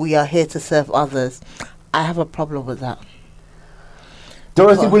we are here to serve others. I have a problem with that.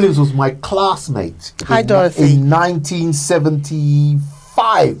 Dorothy Williams was my classmate. Hi, Dorothy. In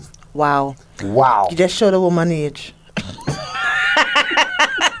 1975. Wow. You just showed a woman age.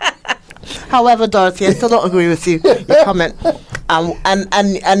 However, Dorothy, I still don't agree with you. Your comment. And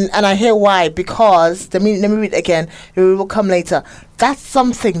I hear why, because let me read it again. It will come later. That's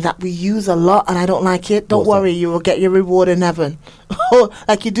something that we use a lot, and I don't like it. Don't worry, you will get your reward in heaven.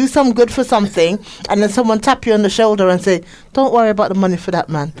 Like you do some good for something, and then someone tap you on the shoulder and say, "Don't worry about the money for that,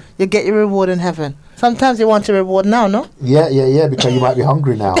 man. You get your reward in heaven." Sometimes you want your reward now, no? Yeah. Because you might be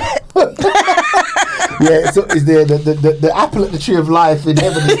hungry now. Yeah, so is there the apple at the tree of life in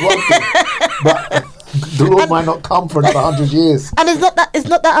heaven is one thing, but the Lord might not come for another 100 years. And it's not that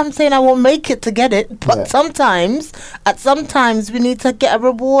I'm saying I won't make it to get it, but sometimes we need to get a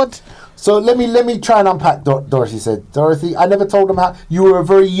reward. So let me try and unpack. Dorothy said, Dorothy, I never told them how you were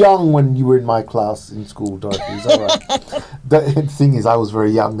very young when you were in my class in school. Dorothy, is that right? The thing is, I was very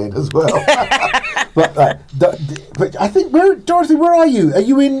young then as well. but I think Dorothy, where are you? Are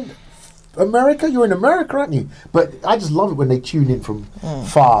you in America? You're in America, aren't you? But I just love it when they tune in from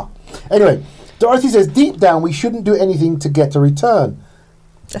far. Anyway, Dorothy says, deep down, we shouldn't do anything to get a return.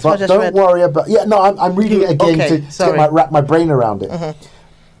 That's but don't worry about. Yeah, no, I'm reading it again to wrap my brain around it.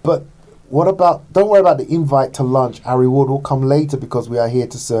 But what about? Don't worry about the invite to lunch. Our reward will come later because we are here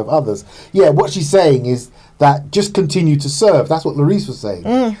to serve others. Yeah, what she's saying is that just continue to serve. That's what Larisse was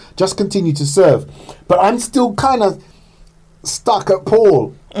saying. Just continue to serve. But I'm still kind of stuck at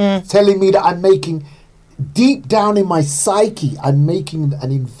Paul telling me that I'm making, deep down in my psyche, I'm making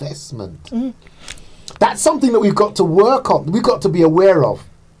an investment. That's something that we've got to work on. We've got to be aware of.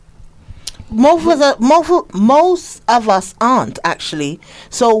 most of us aren't actually.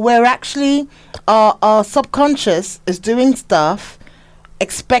 So we're actually our subconscious is doing stuff,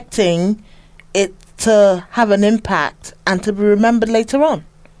 expecting it to have an impact and to be remembered later on.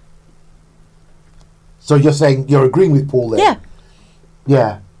 So you're saying you're agreeing with Paul there? Yeah.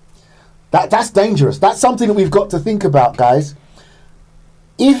 Yeah. That's dangerous. That's something that we've got to think about, guys.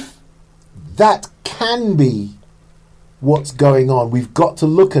 If that can be what's going on, we've got to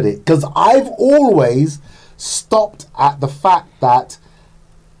look at it. Because I've always stopped at the fact that,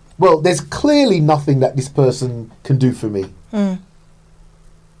 well, there's clearly nothing that this person can do for me.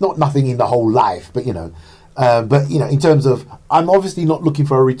 Not nothing in the whole life, but, but, in terms of, I'm obviously not looking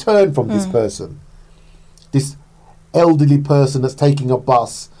for a return from this person. This elderly person that's taking a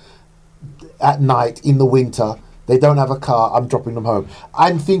bus at night in the winter, they don't have a car, I'm dropping them home.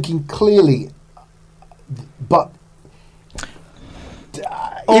 I'm thinking clearly, but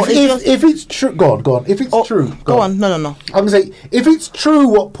if it's true, go on. If it's true, go on. No. I'm going to say, if it's true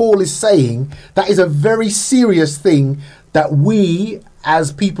what Paul is saying, that is a very serious thing that we,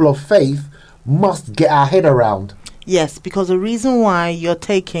 as people of faith, must get our head around. Yes, because the reason why you're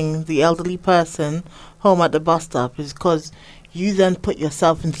taking the elderly person home at the bus stop is because you then put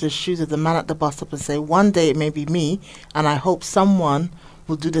yourself into the shoes of the man at the bus stop and say, one day it may be me, and I hope someone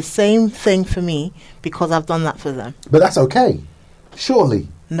will do the same thing for me because I've done that for them. But that's okay. Surely.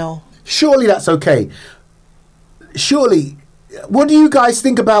 No. Surely that's okay. Surely. What do you guys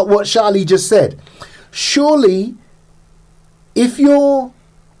think about what Sha-Lee just said? Surely, if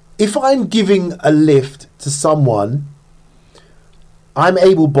I'm giving a lift to someone, I'm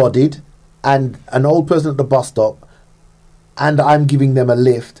able-bodied and an old person at the bus stop, and I'm giving them a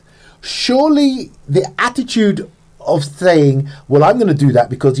lift, surely the attitude of saying, well, I'm going to do that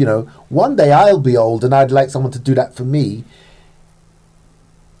because, one day I'll be old and I'd like someone to do that for me,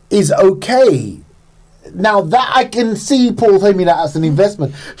 is okay. Now that I can see Paul telling me that as an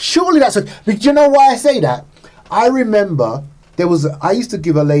investment, surely that's okay. But do you know why I say that? I remember I used to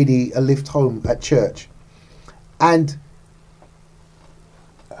give a lady a lift home at church, and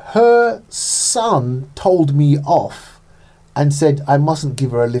her son told me off and said I mustn't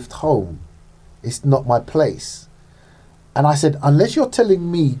give her a lift home. It's not my place. And I said, unless you're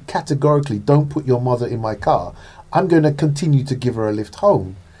telling me categorically, don't put your mother in my car, I'm going to continue to give her a lift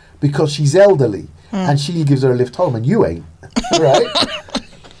home because she's elderly and she gives her a lift home and you ain't. Right?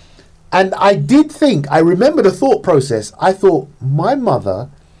 And I remember the thought process. I thought, my mother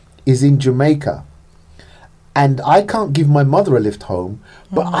is in Jamaica and I can't give my mother a lift home,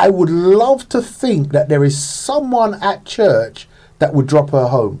 but I would love to think that there is someone at church that would drop her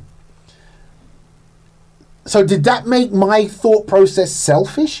home. So did that make my thought process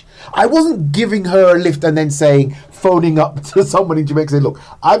selfish? I wasn't giving her a lift and then phoning up to someone in Jamaica saying, look,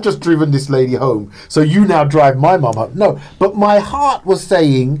 I've just driven this lady home, so you now drive my mum home. No, but my heart was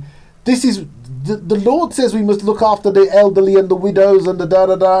saying, this is... The Lord says we must look after the elderly and the widows and the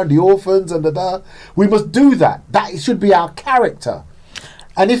da-da-da and the orphans and the da. We must do that. That should be our character.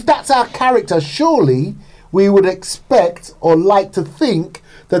 And if that's our character, surely we would expect or like to think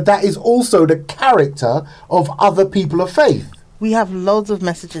that is also the character of other people of faith. We have loads of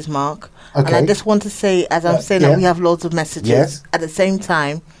messages, Mark. Okay. And I just want to say, as I'm saying that we have loads of messages at the same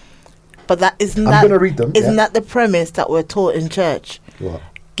time. But that isn't I'm going to read them. Isn't that the premise that we're taught in church? What?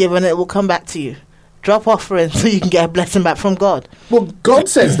 Given it will come back to you. Drop offering so you can get a blessing back from God. Well, God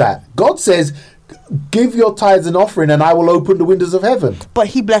says that. God says, give your tithes and offering and I will open the windows of heaven. But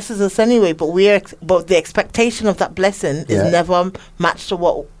he blesses us anyway, but the expectation of that blessing is never matched to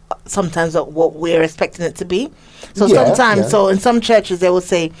what we're expecting it to be. So so in some churches they will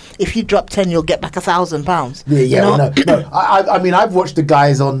say, if you drop 10, you'll get back £1,000. No. I mean, I've watched the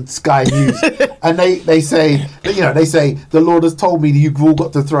guys on Sky News, and they say, the Lord has told me that you've all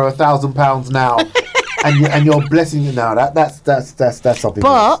got to throw £1,000 now, and you're blessing you now. That's something.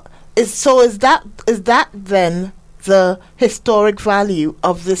 But is that then the historic value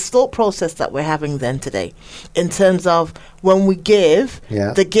of this thought process that we're having then today, in terms of when we give,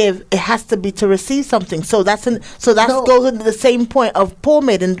 it has to be to receive something. So goes into the same point of Paul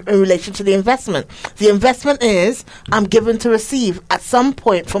made in relation to the investment. The investment is I'm given to receive at some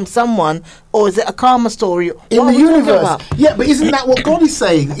point from someone, or is it a karma story? In the universe. Yeah, but isn't that what God is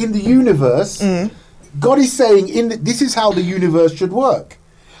saying? In the universe, God is saying this is how the universe should work.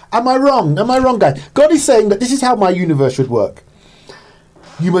 Am I wrong, guys? God is saying that this is how my universe should work.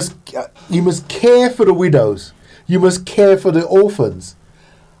 You must care for the widows. You must care for the orphans.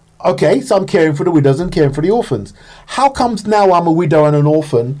 Okay, so I'm caring for the widows and caring for the orphans. How comes now I'm a widow and an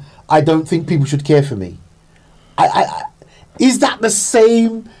orphan, I don't think people should care for me? Is that the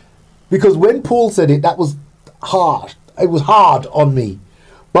same Because when Paul said it, that was hard. It was hard on me.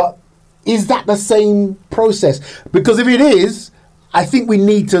 But is that the same process? Because if it is, I think we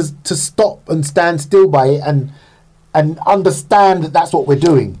need to stop and stand still by it and understand that that's what we're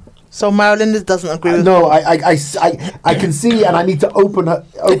doing. So Marilyn doesn't agree with No, I can see, and I need to open it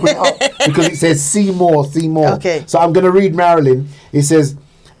up because it says see more. Okay. So I'm going to read Marilyn. It says,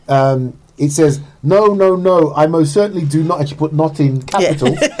 no. I most certainly do not. And she put not in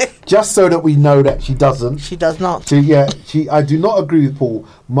capital, just so that we know that she doesn't. She does not. I do not agree with Paul.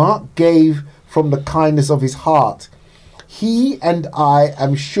 Mark gave from the kindness of his heart. I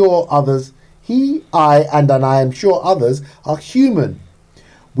am sure others are human.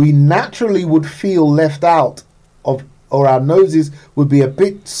 We naturally would feel left out of, or our noses would be a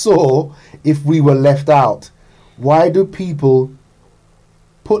bit sore if we were left out. Why do people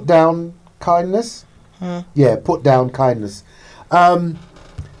put down kindness? Put down kindness.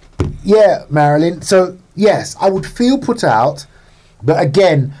 Marilyn. So yes, I would feel put out, but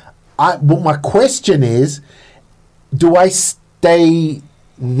again, what my question is, do I stay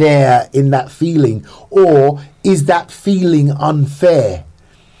there in that feeling, or is that feeling unfair?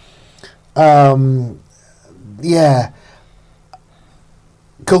 Because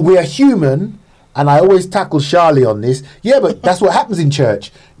we are human, and I always tackle Sha-Lee on this. Yeah, but that's what happens in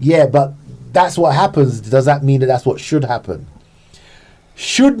church. Yeah, but that's what happens. Does that mean that that's what should happen?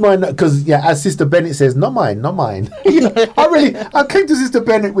 Should mine? Because as Sister Bennett says, not mine. I came to Sister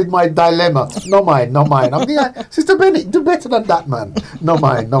Bennett with my dilemma. Not mine. I'm thinking, Sister Bennett, do better than that, man. Not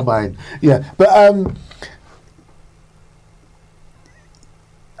mine. Yeah, but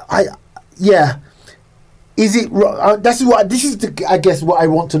is it? This is I guess what I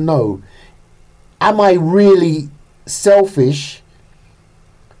want to know. Am I really selfish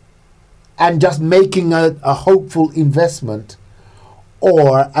and just making a hopeful investment?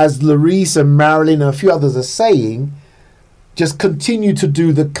 Or, as Larice and Marilyn and a few others are saying, just continue to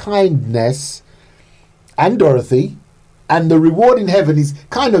do the kindness, and Dorothy, and the reward in heaven is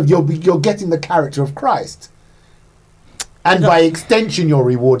kind of you're getting the character of Christ, and by extension your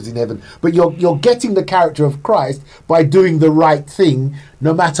reward is in heaven. But you're getting the character of Christ by doing the right thing,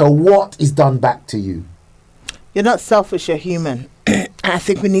 no matter what is done back to you. You're not selfish. You're human. And I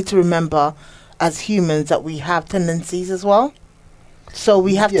think we need to remember, as humans, that we have tendencies as well. So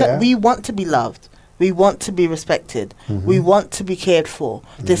we have to. We want to be loved. We want to be respected. Mm-hmm. We want to be cared for.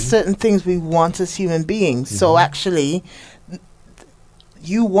 Mm-hmm. There's certain things we want as human beings. Mm-hmm. So actually,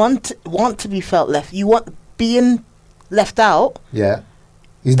 you want to be felt left. You want being left out. Yeah,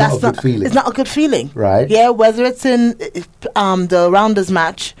 it's not a good feeling. It's not a good feeling, right? Yeah, whether it's in the rounders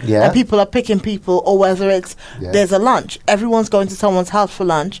match, and people are picking people, or whether it's there's a lunch. Everyone's going to someone's house for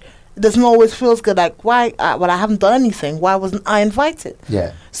lunch. It doesn't always feels good. Like, why? Well, I haven't done anything. Why wasn't I invited?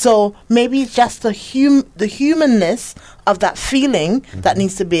 Yeah. So maybe it's just the humanness of that feeling that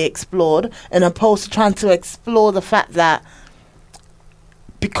needs to be explored, and opposed to trying to explore the fact that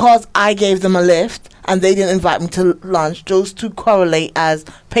because I gave them a lift and they didn't invite me to lunch, those two correlate as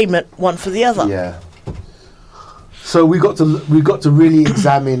payment one for the other. Yeah. So we got to really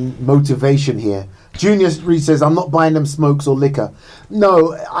examine motivation here. Junior Reed says, I'm not buying them smokes or liquor.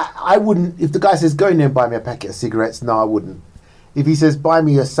 No, I wouldn't. If the guy says, go in there and buy me a packet of cigarettes, no, I wouldn't. If he says, buy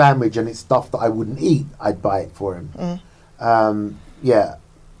me a sandwich and it's stuff that I wouldn't eat, I'd buy it for him. Yeah.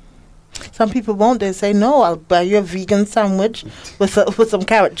 Some people won't. They say, no, I'll buy you a vegan sandwich with some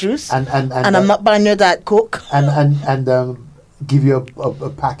carrot juice. And I'm not buying you that Coke. And give you a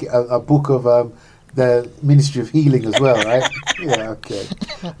packet, a book of... the Ministry of Healing as well, right? Yeah, okay.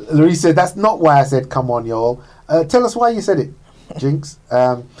 Louise said, that's not why I said, come on, y'all. Tell us why you said it, Jinx.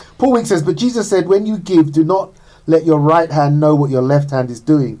 Paul Wink says, but Jesus said, when you give, do not let your right hand know what your left hand is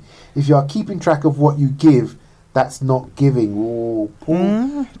doing. If you are keeping track of what you give, that's not giving. Ooh,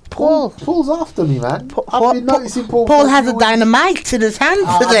 Paul's after me, man. I've been noticing Paul. Paul has a dynamite in his hand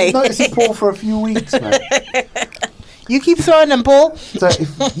today. I've been noticing Paul for a few weeks, man. You keep throwing them, Paul. So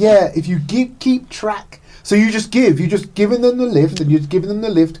if you keep track, so you're just giving them the lift, and you're giving them the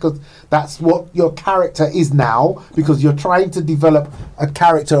lift because that's what your character is now, because you're trying to develop a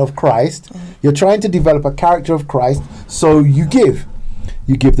character of Christ. You're trying to develop a character of Christ, so you give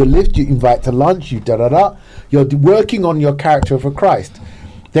the lift, you invite to lunch, You're working on your character of a Christ.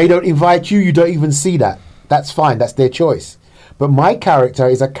 They don't invite you, you don't even see that. That's fine, that's their choice. But my character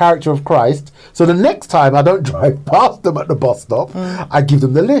is a character of Christ. So the next time I don't drive past them at the bus stop, I give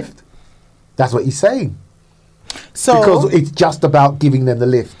them the lift. That's what he's saying. So because it's just about giving them the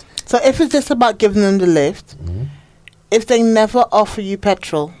lift. So if it's just about giving them the lift, if they never offer you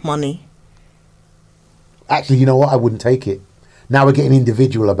petrol money. Actually, you know what? I wouldn't take it. Now we're getting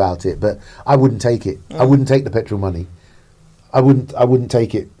individual about it, but I wouldn't take it. I wouldn't take the petrol money. I wouldn't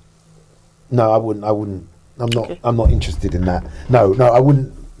take it. No, I wouldn't. I'm not interested in that. No, I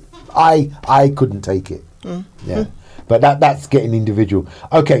wouldn't. I couldn't take it. Yeah. But that's getting individual.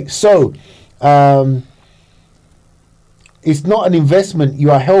 Okay, so it's not an investment.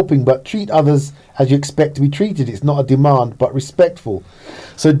 You are helping, but treat others as you expect to be treated. It's not a demand, but respectful.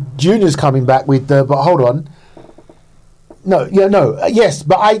 So Junior's coming back with but hold on. Yes,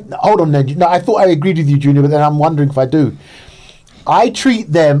 but hold on then. No, I thought I agreed with you, Junior, but then I'm wondering if I do. I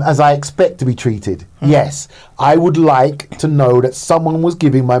treat them as I expect to be treated. Yes, I would like to know that someone was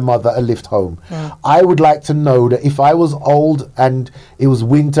giving my mother a lift home. I would like to know that if I was old and it was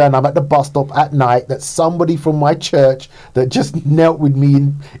winter and I'm at the bus stop at night, that somebody from my church that just knelt with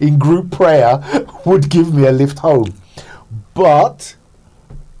me in group prayer would give me a lift home. But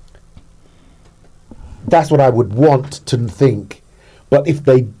that's what I would want to think. But if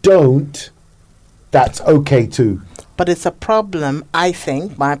they don't, that's okay too. But it's a problem, I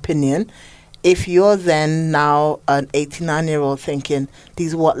think, my opinion, if you're then now an 89-year-old thinking,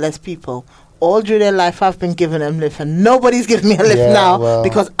 these worthless people, all through their life I've been giving them lift and nobody's giving me a lift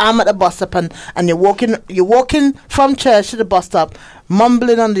because I'm at the bus stop and you're walking from church to the bus stop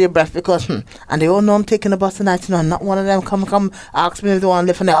mumbling under your breath because and they all know I'm taking the bus tonight, not one of them come ask me if they want to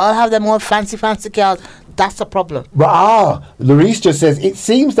lift and they all have them all fancy cars. That's a problem. Larice just says, it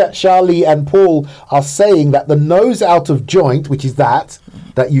seems that Sha-Lee and Paul are saying that the nose out of joint, which is that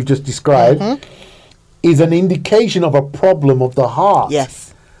you just described, is an indication of a problem of the heart. Yes.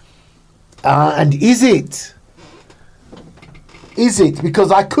 And is it?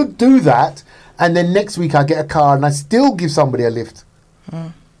 Because I could do that and then next week I get a car and I still give somebody a lift.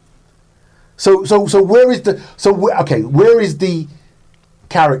 So where is the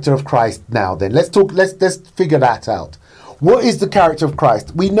character of Christ now then? Let's figure that out. What is the character of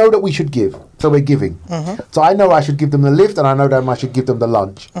Christ? We know that we should give, so we're giving. So I know I should give them the lift and I know that I should give them the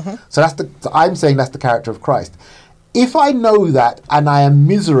lunch. So I'm saying that's the character of Christ. If I know that and I am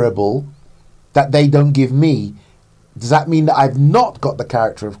miserable that they don't give me, does that mean that I've not got the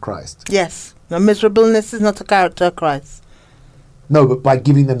character of Christ? Yes. The miserableness is not a character of Christ. No, but by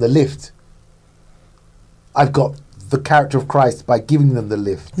giving them the lift, I've got the character of Christ by giving them the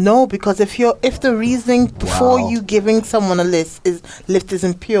lift. No, because if the reasoning before you giving someone a lift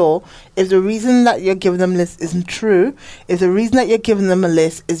isn't pure, if the reason that you're giving them lift isn't true, if the reason that you're giving them a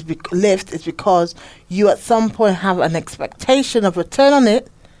lift is because you at some point have an expectation of return on it,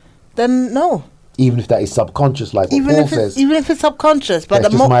 then no. Even if that is subconscious, like what Paul says. Even if it's subconscious, but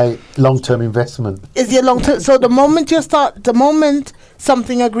that's just my long-term investment. Is your long-term? So the moment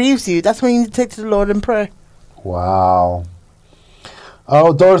something aggrieves you, that's when you need to take to the Lord in prayer. Wow.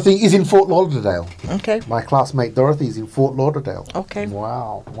 Oh, Dorothy is in Fort Lauderdale. Okay. My classmate Dorothy is in Fort Lauderdale. Okay.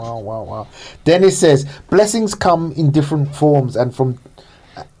 Wow. Dennis says, blessings come in different forms and from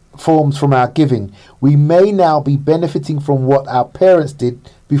our giving. We may now be benefiting from what our parents did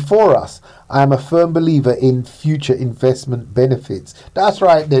before us. I am a firm believer in future investment benefits. That's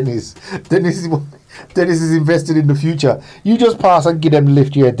right, Dennis. Dennis is invested in the future. You just pass and give them a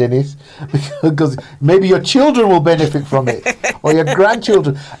lift here, Dennis, because maybe your children will benefit from it, or your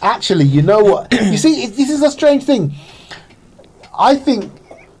grandchildren. Actually, you know what? You see, this is a strange thing. I think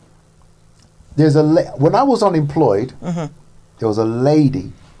there's when I was unemployed, there was a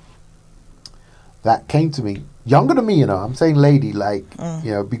lady that came to me, younger than me, I'm saying lady, like,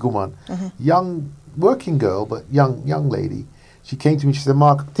 big woman, young working girl, but young lady. She came to me, she said,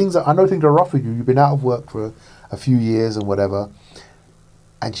 Mark, I know things are rough with you. You've been out of work for a few years and whatever.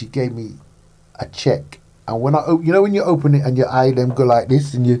 And she gave me a check. And when when you open it and your eye then go like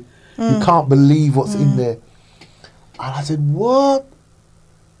this and you can't believe what's in there. And I said, what?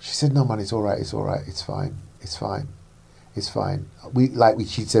 She said, no, man, it's all right. It's fine. She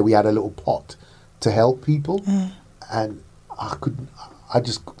said, we had a little pot to help people. And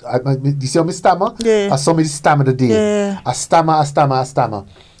do you see me stammer? Yeah. I saw me stammer the deal. Yeah. I stammer.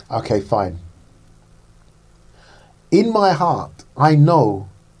 Okay, fine. In my heart, I know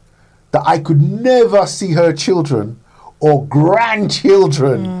that I could never see her children or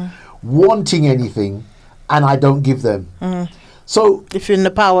grandchildren wanting anything, and I don't give them. So if you're in the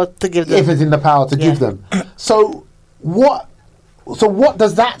power to give them. If it's in the power to give them. So what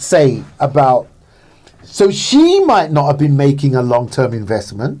does that say about... So she might not have been making a long-term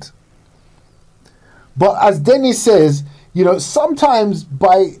investment. But as Dennis says, sometimes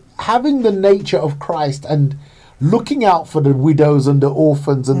by having the nature of Christ and looking out for the widows and the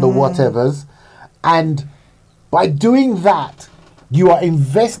orphans and the whatevers, and by doing that, you are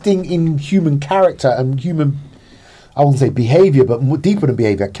investing in human character and human I won't say behavior, but more deeper than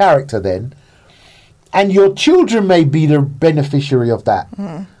behavior, character then. And your children may be the beneficiary of that.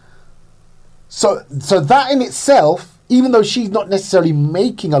 So that in itself, even though she's not necessarily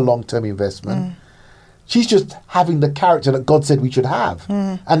making a long-term investment, she's just having the character that God said we should have.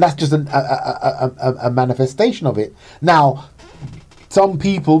 And that's just a manifestation of it. Now, some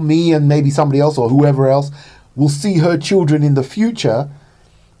people, me and maybe somebody else or whoever else, will see her children in the future,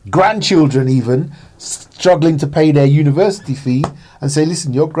 grandchildren even, struggling to pay their university fee and say,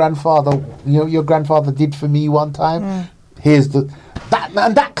 listen, your grandfather did for me one time. Here's that,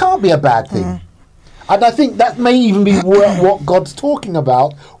 and that can't be a bad thing. And I think that may even be what God's talking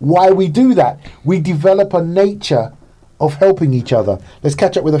about, why we do that. We develop a nature of helping each other. Let's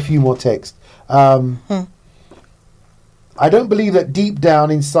catch up with a few more texts. I don't believe that deep down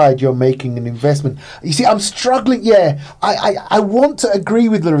inside you're making an investment. You see, I'm struggling. Yeah, I want to agree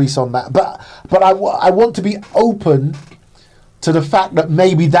with Larisse on that, but I want to be open to the fact that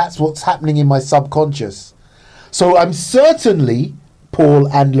maybe that's what's happening in my subconscious. So I'm certainly, Paul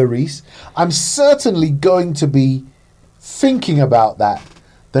and Larisse, I'm certainly going to be thinking about that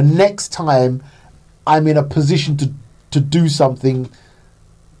the next time I'm in a position to do something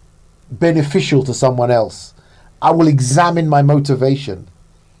beneficial to someone else. I will examine my motivation.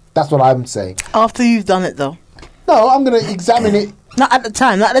 That's what I'm saying. After you've done it, though. No, I'm going to examine it. Not at the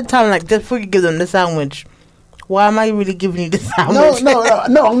time, like just before you give them the sandwich. Why am I really giving you the sandwich? No,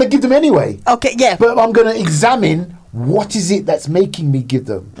 I'm going to give them anyway. Okay, yeah. But I'm going to examine what is it that's making me give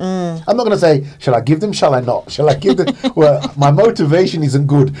them. I'm not going to say, shall I give them, shall I not? Shall I give them? Well, my motivation isn't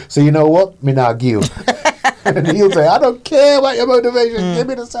good. So you know what? Me now give. And he'll say, I don't care about your motivation. Give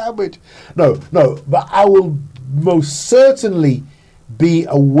me the sandwich. No. But I will most certainly be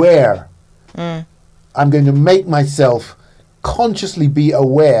aware. I'm going to make myself consciously be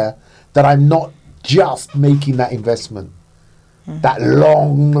aware that I'm not just making that investment, that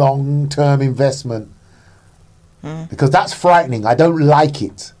long-term investment, because that's frightening. I don't like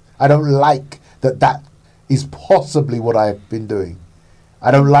it. I don't like that is possibly what I've been doing. I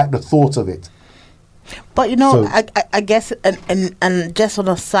don't like the thought of it. But you know, so, I guess, and just on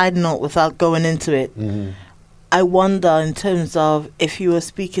a side note, without going into it, I wonder in terms of if you were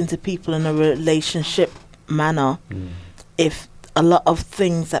speaking to people in a relationship manner, if a lot of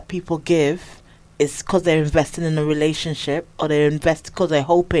things that people give is because they're investing in a relationship, or they invest because they're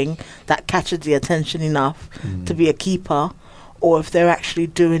hoping that catches the attention enough to be a keeper, or if they're actually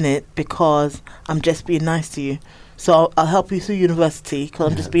doing it because I'm just being nice to you. So I'll help you through university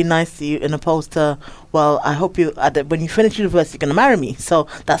because I'm just being nice to you, in opposed to, well, I hope you, when you finish university, you're going to marry me. So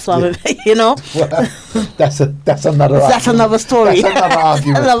that's why I'm, you know. Well, that's another. That's another story. That's another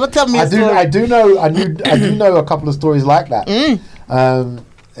argument. Tell me a story. I do know a couple of stories like that.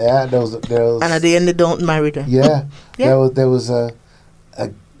 Yeah, there was. And at the end, they don't marry them. Yeah. There was a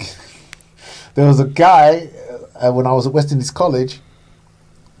guy when I was at West Indies College.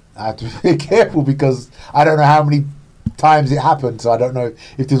 I have to be careful because I don't know how many times it happened, so I don't know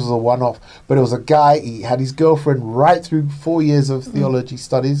if this was a one-off. But it was a guy, he had his girlfriend right through 4 years of theology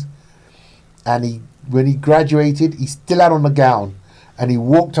studies, and when he graduated, he still had on the gown, and he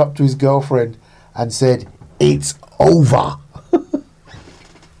walked up to his girlfriend and said, "It's over."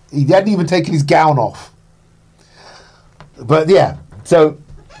 He hadn't even taken his gown off. But yeah, so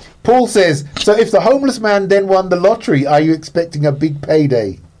Paul says, so if the homeless man then won the lottery, are you expecting a big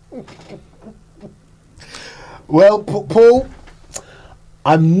payday? Well, Paul,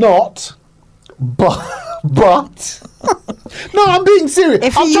 I'm not, but no, I'm being serious.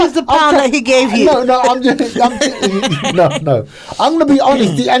 If he used the pound that he gave you, no, I'm going to be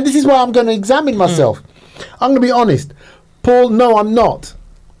honest, and this is why I'm going to examine myself. I'm going to be honest, Paul. No, I'm not.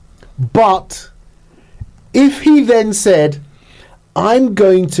 But if he then said, I'm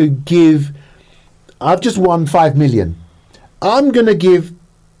going to give, I've just won 5 million, I'm going to give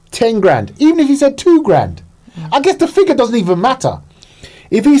 10 grand, even if he said 2 grand, I guess the figure doesn't even matter.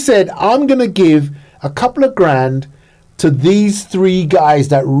 If he said, I'm going to give a couple of grand to these 3 guys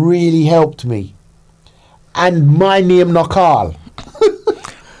that really helped me, and my name Nakal,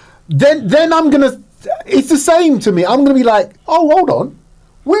 then I'm going to, it's the same to me. I'm going to be like, oh, hold on.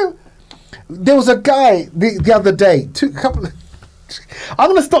 There was a guy the other day, I'm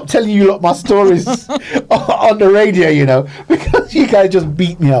going to stop telling you lot my stories on the radio, you know, because you guys just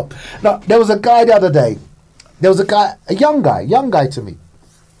beat me up. Now, there was a guy the other day. There was a young guy to me.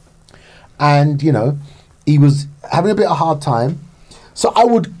 And, you know, he was having a bit of a hard time. So I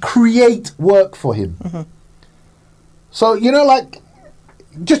would create work for him. So, you know, like,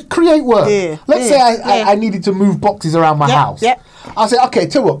 just create work. Let's say I needed to move boxes around my house. I'll say, okay,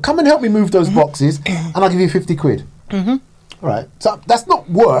 tell you what, come and help me move those boxes and I'll give you 50 quid. Mm-hmm. All right. So that's not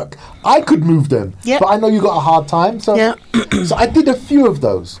work. I could move them. Yeah. But I know you got a hard time. So, Yeah. so I did a few of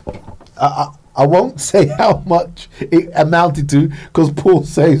those. I won't say how much it amounted to because Paul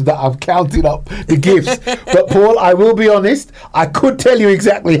says that I've counted up the gifts. But Paul, I will be honest, I could tell you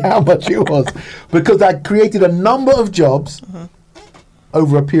exactly how much it was because I created a number of jobs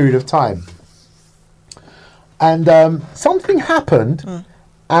over a period of time. And something happened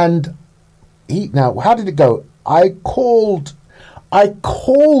and now, how did it go? I called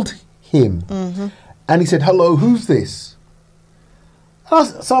him and he said, "Hello, who's this?"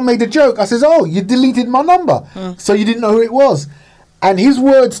 So I made a joke. I says, "Oh, you deleted my number, so you didn't know who it was." And his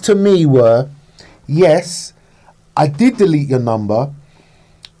words to me were, "Yes, I did delete your number.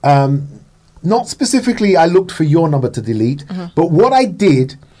 Not specifically, I looked for your number to delete, but what I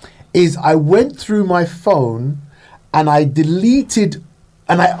did is I went through my phone and I deleted,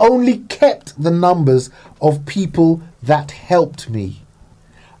 and I only kept the numbers of people that helped me.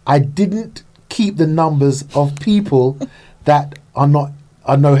 I didn't keep the numbers of people that are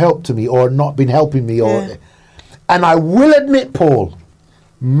no help to me or not been helping me and I will admit, Paul,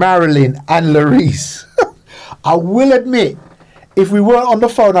 Marilyn and Larice, I will admit, if we weren't on the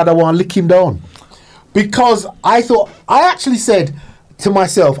phone, I'd want to lick him down. Because I actually said to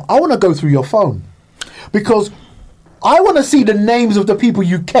myself, I want to go through your phone. Because I want to see the names of the people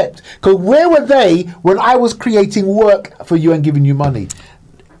you kept. Because where were they when I was creating work for you and giving you money?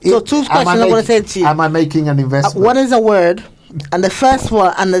 So two questions I want to say to you. Am I making an investment? One is a word, and the first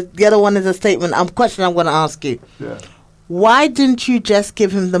one, and the other one is a statement. Question I'm going to ask you. Yeah. Why didn't you just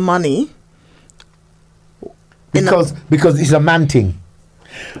give him the money? Because it's a man thing.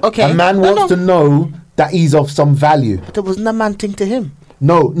 Okay. A man wants to know that he's of some value. But it wasn't a man thing to him.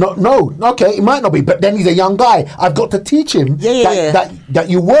 No. Okay, it might not be, but then he's a young guy. I've got to teach him that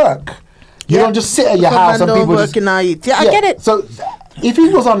you work. You don't just sit at your house and people just... I get it. So if he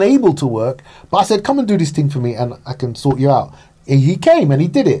was unable to work, but I said, come and do this thing for me and I can sort you out. And he came and he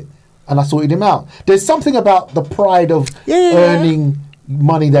did it. And I sorted him out. There's something about the pride of earning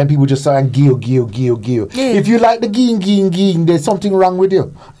money that people just say, geo. Yeah. If you like the geeing, there's something wrong with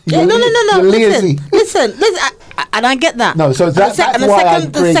you. No. You're lazy. Listen. And I get that. No, so that's why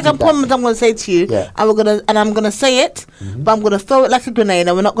the second point I'm going to say to you, I'm going to say it, but I'm going to throw it like a grenade,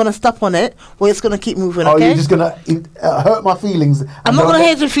 and we're not going to stop on it. We're just going to keep moving. Oh, okay? you're just going to hurt my feelings. I'm not going to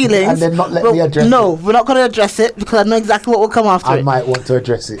hurt your feelings, and then not let me address it. No, we're not going to address it because I know exactly what will come after. I might want to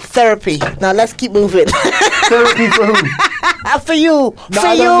address it. Therapy. Now let's keep moving. Therapy for who? For you. No, for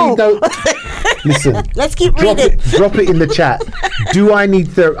I you. don't need Listen. Let's keep reading. Drop it in the chat. Do I need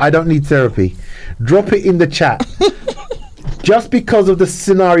therapy? I don't need therapy. Drop it in the chat. Just because of the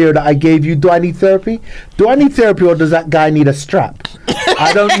scenario that I gave you, do I need therapy? Do I need therapy, or does that guy need a strap?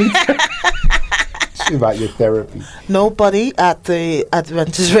 I don't need therapy. About your therapy. Nobody at the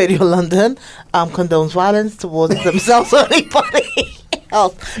Adventist Radio London condones violence towards themselves or anybody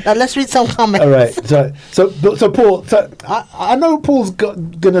else. Now let's read some comments. All right. So Paul, I know Paul's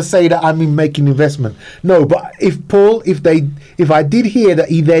gonna say that I'm making investment. No, but if I did hear that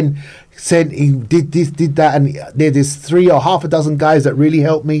he then said he did this, did that, and there's 3 or half a dozen guys that really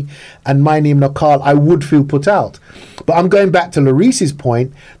helped me, and my name not Carl, I would feel put out. But I'm going back to Larice's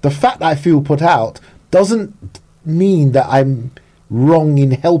point. The fact that I feel put out doesn't mean that I'm wrong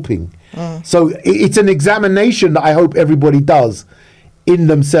in helping. So it's an examination that I hope everybody does in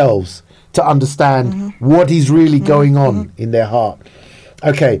themselves to understand what is really going on in their heart.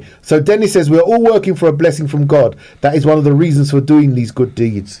 Okay, so Dennis says, we're all working for a blessing from God. That is one of the reasons for doing these good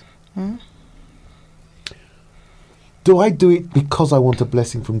deeds. Do I do it because I want a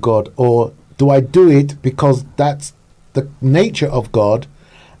blessing from God, or do I do it because that's the nature of God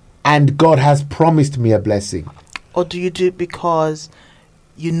and God has promised me a blessing? Or do you do it because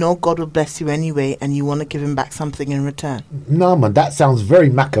you know God will bless you anyway and you want to give him back something in return? No, man, that sounds very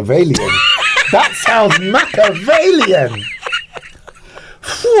Machiavellian. That sounds Machiavellian.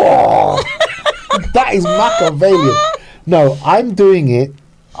 That is Machiavellian. No, I'm doing it.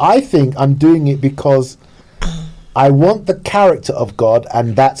 I think I'm doing it because I want the character of God,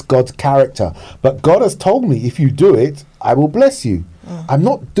 and that's God's character. But God has told me, if you do it, I will bless you. I'm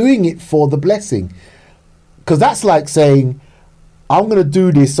not doing it for the blessing. Because that's like saying, I'm going to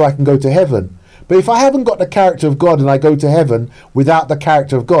do this so I can go to heaven. But if I haven't got the character of God and I go to heaven without the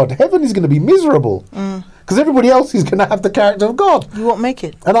character of God, heaven is going to be miserable. Because everybody else is going to have the character of God. You won't make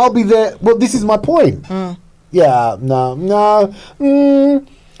it. And I'll be there. Well, this is my point. Yeah, no.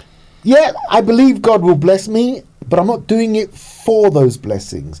 Yeah, I believe God will bless me, but I'm not doing it for those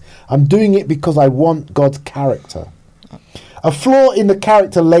blessings. I'm doing it because I want God's character. A flaw in the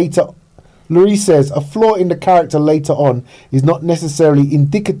character Louise says, a flaw in the character later on is not necessarily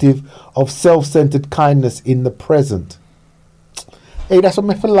indicative of self-centered kindness in the present. Hey, that's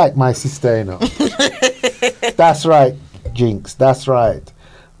what I feel like, my sister, you know. That's right, Jinx, that's right.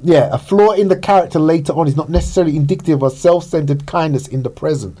 Yeah, a flaw in the character later on is not necessarily indicative of self-centered kindness in the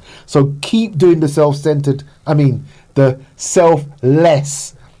present. So keep doing the the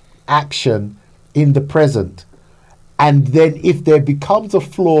selfless action in the present. And then if there becomes a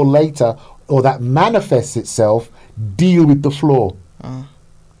flaw later, or that manifests itself, deal with the flaw.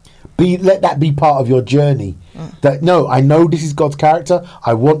 Let that be part of your journey. That, no, I know this is God's character.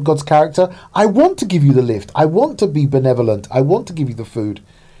 I want God's character. I want to give you the lift. I want to be benevolent. I want to give you the food.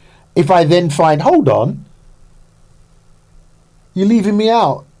 If I then find, hold on, you're leaving me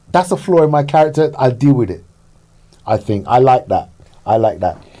out, that's a flaw in my character, I'll deal with it. I think. I like that.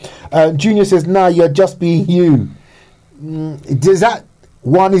 Junior says, nah, you're just being you. Does that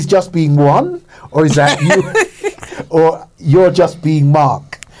one is just being one? Or is that you? Or you're just being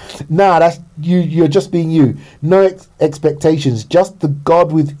Mark? Nah, that's you. You're just being you. No expectations. Just the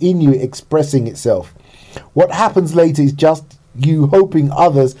God within you expressing itself. What happens later is just you hoping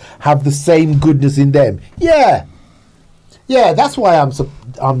others have the same goodness in them. Yeah, that's why I'm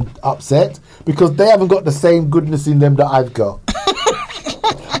upset, because they haven't got the same goodness in them that I've got.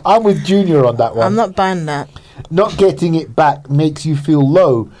 I'm with Junior on that one. I'm not buying that. Not getting it back makes you feel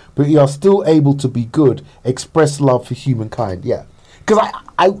low, but you are still able to be good, express love for humankind. Yeah, because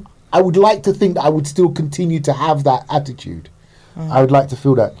I would like to think that I would still continue to have that attitude. I would like to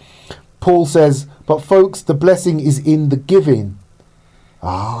feel that. Paul says, but folks, the blessing is in the giving.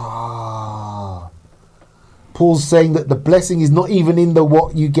 Paul's saying that the blessing is not even in the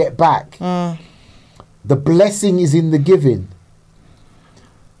what you get back. The blessing is in the giving.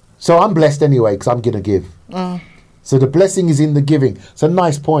 So I'm blessed anyway, because I'm going to give. So the blessing is in the giving. It's a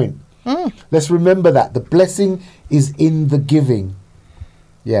nice point. Let's remember that. The blessing is in the giving.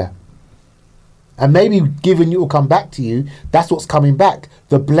 Yeah. And maybe giving will come back to you. That's what's coming back.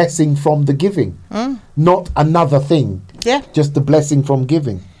 The blessing from the giving. Not another thing. Yeah. Just the blessing from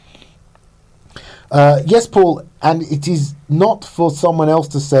giving. Yes, Paul, and it is not for someone else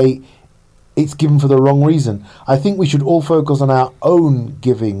to say it's given for the wrong reason. I think we should all focus on our own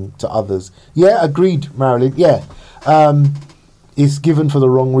giving to others. Yeah, agreed, Marilyn. Yeah. It's given for the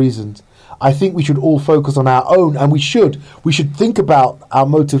wrong reasons. I think we should all focus on our own, and we should. We should think about our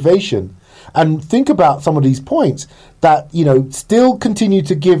motivation and think about some of these points that, still continue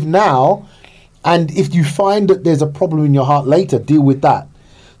to give now. And if you find that there's a problem in your heart later, deal with that.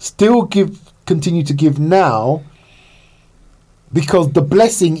 Still continue to give now, because the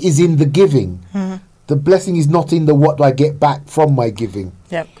blessing is in the giving. The blessing is not in the what do I get back from my giving.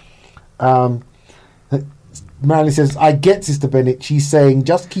 Yep. Marilyn says, I get Sister Bennett. She's saying,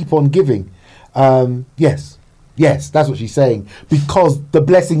 just keep on giving. Yes, that's what she's saying. Because the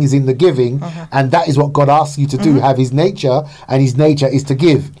blessing is in the giving, and that is what God asks you to do, have his nature, and his nature is to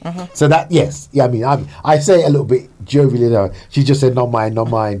give. So that, yes. Yeah, I say it a little bit jovially. She just said, not mine.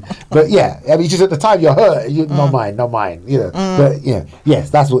 But yeah, just at the time you're hurt, not mine. But yeah,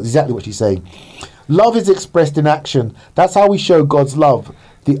 yes, that's exactly what she's saying. Love is expressed in action. That's how we show God's love.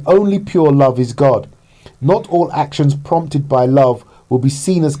 The only pure love is God. Not all actions prompted by love will be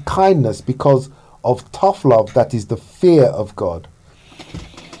seen as kindness because of tough love, that is the fear of God.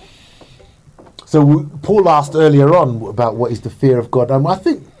 So Paul asked earlier on about what is the fear of God, and I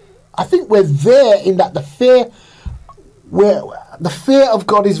think we're there in that the fear of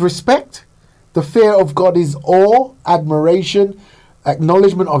God is respect, the fear of God is awe, admiration,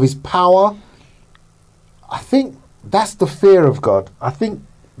 acknowledgement of his power. I think that's the fear of God. I think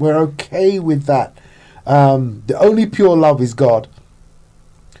we're okay with that. The only pure love is God.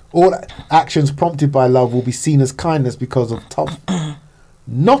 All actions prompted by love will be seen as kindness because of tough.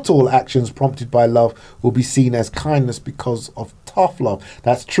 Not all actions prompted by love will be seen as kindness because of tough love.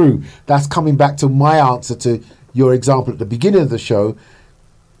 That's true. That's coming back to my answer to your example at the beginning of the show,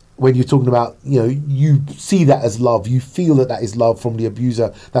 when you're talking about, you see that as love. You feel that is love from the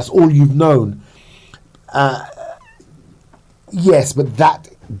abuser. That's all you've known. Yes, but that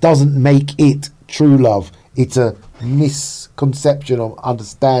doesn't make it true love. It's a misconception of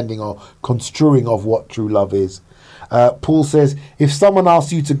understanding or construing of what true love is. Paul says, if someone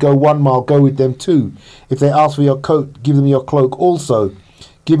asks you to go 1 mile, go with them 2. If they ask for your coat, give them your cloak also.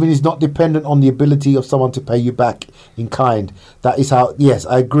 Giving is not dependent on the ability of someone to pay you back in kind. That is how, yes,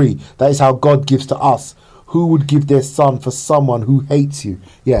 I agree. That is how God gives to us. Who would give their son for someone who hates you?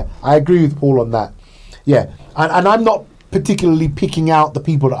 Yeah, I agree with Paul on that. Yeah, and I'm not particularly picking out the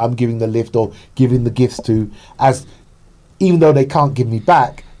people that I'm giving the lift or giving the gifts to, as even though they can't give me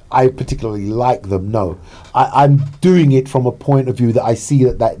back, I particularly like them. No, I'm doing it from a point of view that I see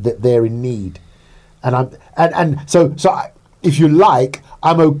that they're in need, and so if you like,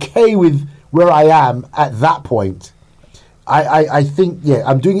 I'm okay with where I am at that point. I think,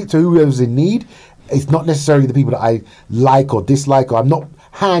 I'm doing it to whoever's in need. It's not necessarily the people that I like or dislike, or I'm not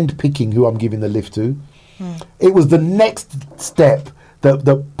hand picking who I'm giving the lift to. It was the next step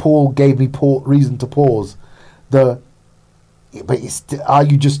that Paul gave me reason to pause. Are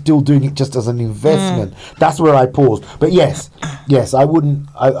you just still doing it just as an investment? That's where I paused. But yes, I wouldn't.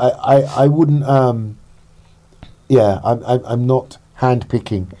 I wouldn't. I'm not hand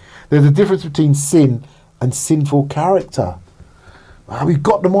picking. There's a difference between sin and sinful character. We've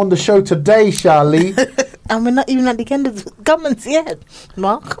got them on the show today, Sha-Lee. And we're not even at the end of the comments yet,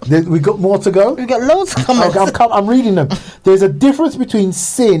 Mark. We've got more to go? We've got loads of comments. I'm reading them. There's a difference between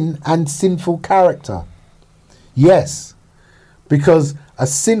sin and sinful character. Yes. Because a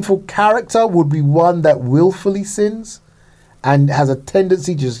sinful character would be one that willfully sins and has a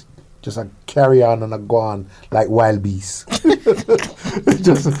tendency just a carry on and a go on like wild beasts.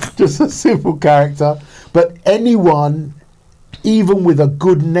 just a simple character. But anyone, even with a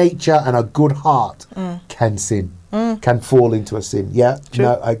good nature and a good heart, can sin, can fall into a sin. Yeah, True.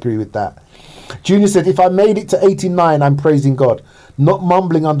 No, I agree with that. Junior said, if I made it to 89, I'm praising God, not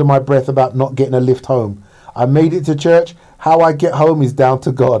mumbling under my breath about not getting a lift home. I made it to church. How I get home is down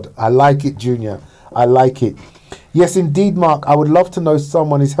to God. I like it, Junior. I like it. Yes, indeed, Mark. I would love to know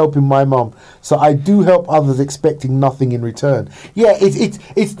someone is helping my mum, so I do help others, expecting nothing in return. Yeah, it's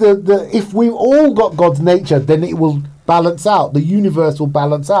the if we've all got God's nature, then it will balance out. The universe will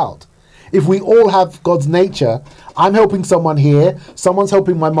balance out. If we all have God's nature, I'm helping someone here, someone's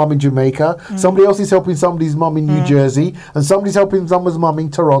helping my mum in Jamaica, somebody else is helping somebody's mum in New Jersey, and somebody's helping someone's mum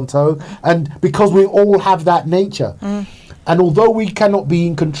in Toronto, and because we all have that nature. And although we cannot be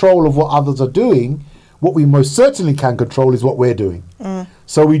in control of what others are doing, what we most certainly can control is what we're doing.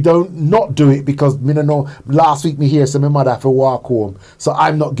 So we don't not do it because last week me here, so my mother have to walk home, so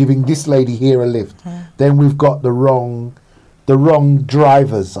I'm not giving this lady here a lift. Then we've got the wrong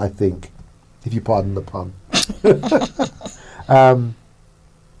drivers, I think, if you pardon the pun.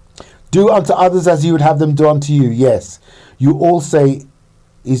 Do unto others as you would have them do unto you. Yes, you all say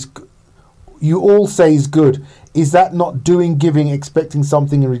is good. Is that not doing, giving, expecting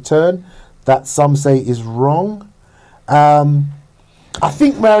something in return? That some say is wrong. I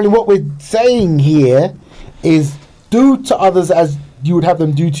think, Marilyn, what we're saying here is do to others as you would have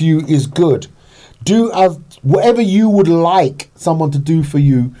them do to you is good. Do as whatever you would like someone to do for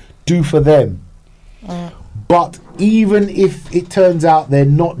you, do for them. But even if it turns out they're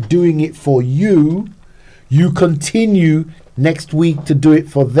not doing it for you, you continue next week to do it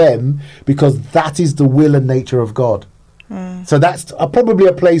for them, because that is the will and nature of God. So that's probably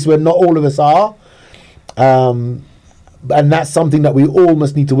a place where not all of us are, and that's something that we all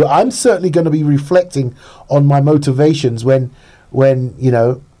must need to work. I'm certainly going to be reflecting on my motivations when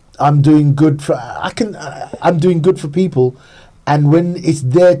I'm doing good for I'm doing good for people, and when it's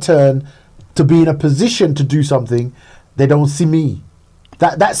their turn to be in a position to do something, they don't see me.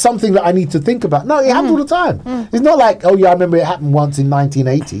 That's something that I need to think about. No, it happens all the time. It's not like, oh yeah, I remember it happened once in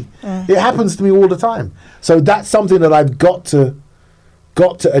 1980. It happens to me all the time. So that's something that I've got to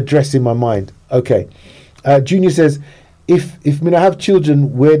address in my mind. Okay. Junior says, if I have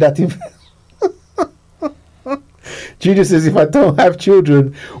children, where that Junior says, if I don't have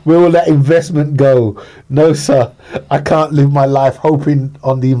children, where will that investment go? No, sir. I can't live my life hoping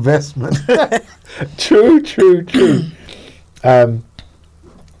on the investment. True.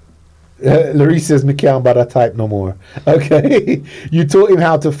 Larissa says, me can't bother type no more. Okay. You taught him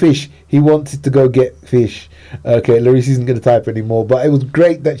how to fish. He wanted to go get fish. Okay, Larissa isn't going to type anymore, but it was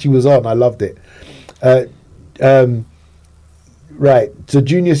great that she was on. I loved it. Right. So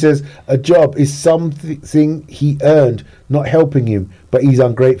Junior says, a job is something he earned, not helping him, but he's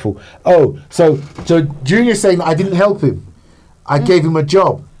ungrateful. Oh, so Junior's saying that I didn't help him. I gave him a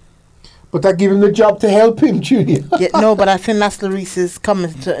job. But I give him the job to help him, Junior. No, but I think that's Larissa's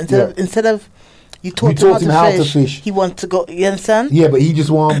comment. Instead of you taught him how to fish, he wants to go. You understand? Yeah, but he just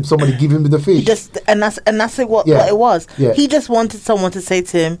wants somebody to give him the fish. And that's what it was. Yeah. He just wanted someone to say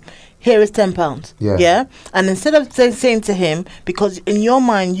to him, "Here is £10." Yeah. And instead of saying to him, because in your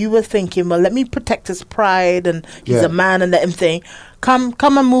mind you were thinking, well, let me protect his pride and he's a man and let him think. Come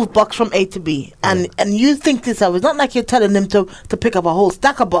and move box from A to B. And you think this out. It's not like you're telling him to pick up a whole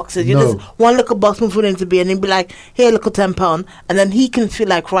stack of boxes. You just one little box move from A to B, and he'd be like, here, look at £10. And then he can feel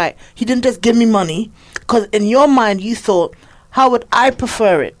like, right, he didn't just give me money. Because in your mind you thought, how would I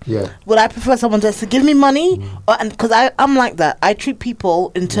prefer it? Yeah. Would I prefer someone just to give me money, and because I'm like that, I treat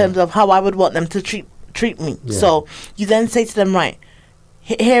people in terms of how I would want them to treat me. Yeah. So you then say to them, right,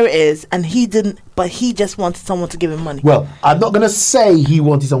 here it is, and he didn't, but he just wanted someone to give him money. Well, I'm not going to say he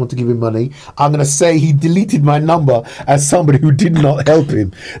wanted someone to give him money. I'm going to say he deleted my number as somebody who did not help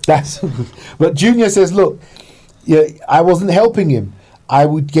him. But Junior says, look, yeah, I wasn't helping him. I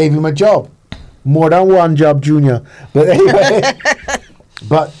gave him a job. More than one job, Junior. But anyway,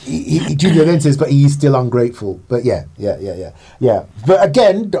 but Junior then says, but he's still ungrateful. But yeah. But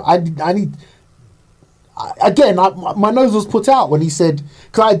again, my nose was put out when he said,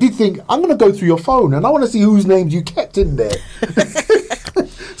 because I did think, I'm going to go through your phone and I want to see whose names you kept in there.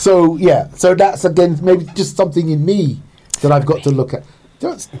 So that's again maybe just something in me that I've got to look at.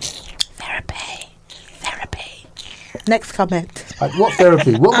 Therapy. Next comment. What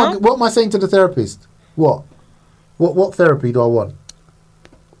therapy? What am I saying to the therapist? What therapy do I want?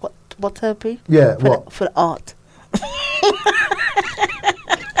 What therapy? Yeah, For the art.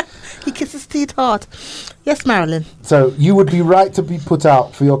 He kisses teeth hard. Yes, Marilyn. So you would be right to be put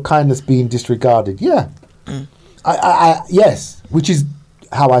out for your kindness being disregarded. Yeah. I yes, which is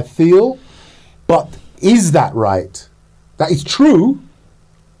how I feel. But is that right? That is true.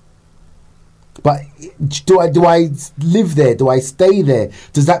 But do I live there? Do I stay there?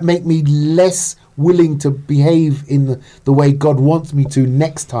 Does that make me less willing to behave in the way God wants me to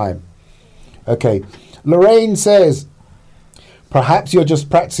next time? Okay. Lorraine says, perhaps you're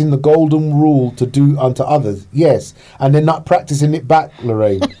just practicing the golden rule to do unto others. Yes. And they're not practicing it back,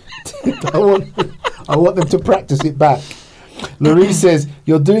 Lorraine. I want them to practice it back. Lorraine says,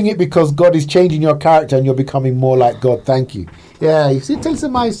 you're doing it because God is changing your character and you're becoming more like God. Thank you. Yeah, you see, takes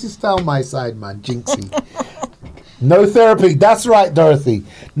my sister on my side, man. Jinxie. No therapy. That's right, Dorothy.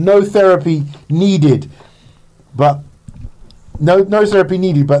 No therapy needed. But no therapy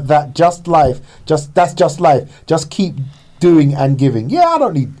needed. But that's just life. Just keep doing and giving. Yeah, I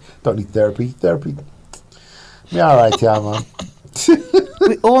don't need therapy. Therapy. Yeah, all right, yeah, man.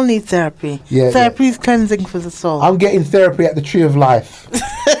 We all need therapy. Yeah, therapy is cleansing for the soul. I'm getting therapy at the Tree of Life.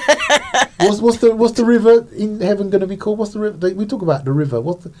 What's the river in heaven going to be called? What's the river? We talk about the river.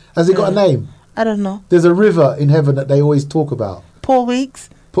 Has it got a name? I don't know. There's a river in heaven that they always talk about. Paul Weeks.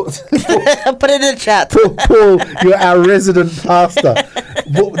 Put it in the chat. Paul, you're our resident pastor.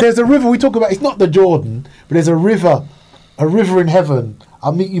 There's a river we talk about. It's not the Jordan, but there's a river in heaven.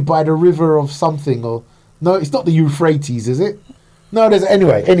 I'll meet you by the river of something. Or no, it's not the Euphrates, is it? No, there's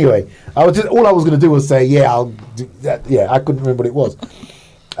anyway. All I was going to do was say, I'll do that. Yeah, I couldn't remember what it was.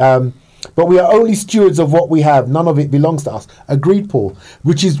 But we are only stewards of what we have. None of it belongs to us. Agreed, Paul.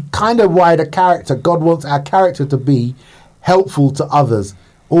 Which is kind of why God wants our character to be helpful to others.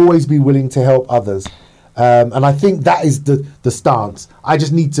 Always be willing to help others. And I think that is the stance. I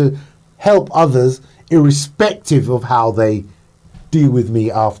just need to help others irrespective of how they deal with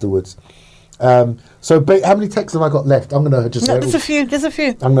me afterwards. So how many texts have I got left? I'm going to just... There's a few.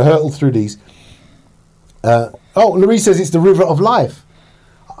 I'm going to hurtle through these. Larry says it's the river of life.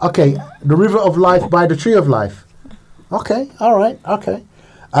 Okay, the river of life by the tree of life. Okay, all right, okay.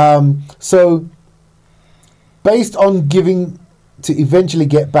 So, based on giving to eventually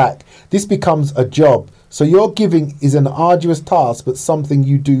get back, this becomes a job. So your giving is an arduous task, but something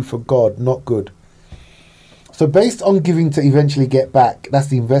you do for God, not good. So based on giving to eventually get back, that's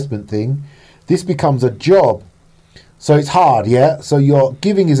the investment thing, this becomes a job. So it's hard, yeah? So your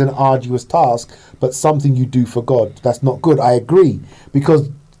giving is an arduous task, but something you do for God. That's not good, I agree. Because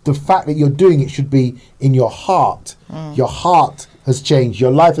the fact that you're doing it should be in your heart. Your heart has changed.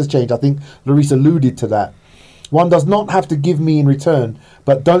 Your life has changed. I think Larissa alluded to that. One does not have to give me in return,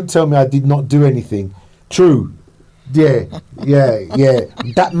 but don't tell me I did not do anything. True. Yeah.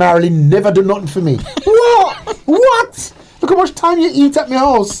 That Marilyn never do nothing for me. What? Look how much time you eat at my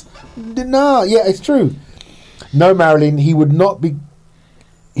house. No, yeah, it's true. No, Marilyn, he would not be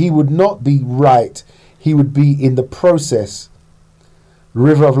right. He would be in the process.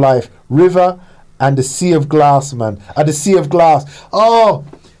 River of life. River and the sea of glass, man. The sea of glass. Oh,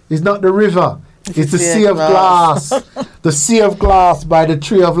 it's not the river. It's the sea of glass. The sea of glass by the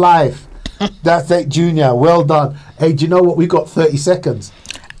tree of life. That's it, Junior. Well done. Hey, do you know what? We got 30 seconds.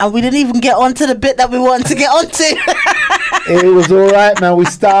 And we didn't even get onto the bit that we wanted to get onto. It was all right, man. We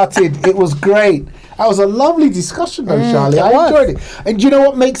started. It was great. That was a lovely discussion, though, Sha-Lee. I enjoyed it. And do you know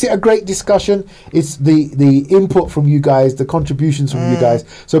what makes it a great discussion? It's the input from you guys, the contributions from you guys.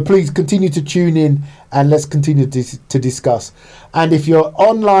 So please continue to tune in and let's continue to discuss. And if you're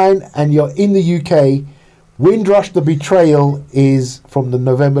online and you're in the UK, Windrush the Betrayal is from the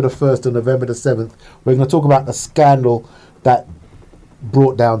November the 1st to November the 7th. We're going to talk about the scandal that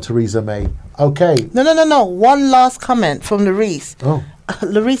brought down Theresa May. Okay. No. One last comment from Larice. Oh.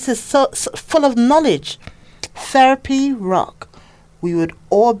 Larice is so full of knowledge. Therapy rock. We would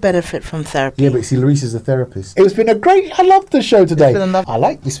all benefit from therapy. Yeah, but see, Larice is a therapist. It's been I love the show today. I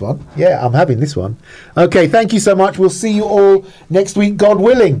like this one. Yeah, I'm having this one. Okay, thank you so much. We'll see you all next week, God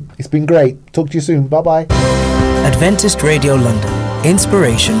willing. It's been great. Talk to you soon. Bye-bye. Adventist Radio London.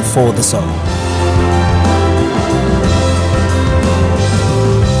 Inspiration for the soul.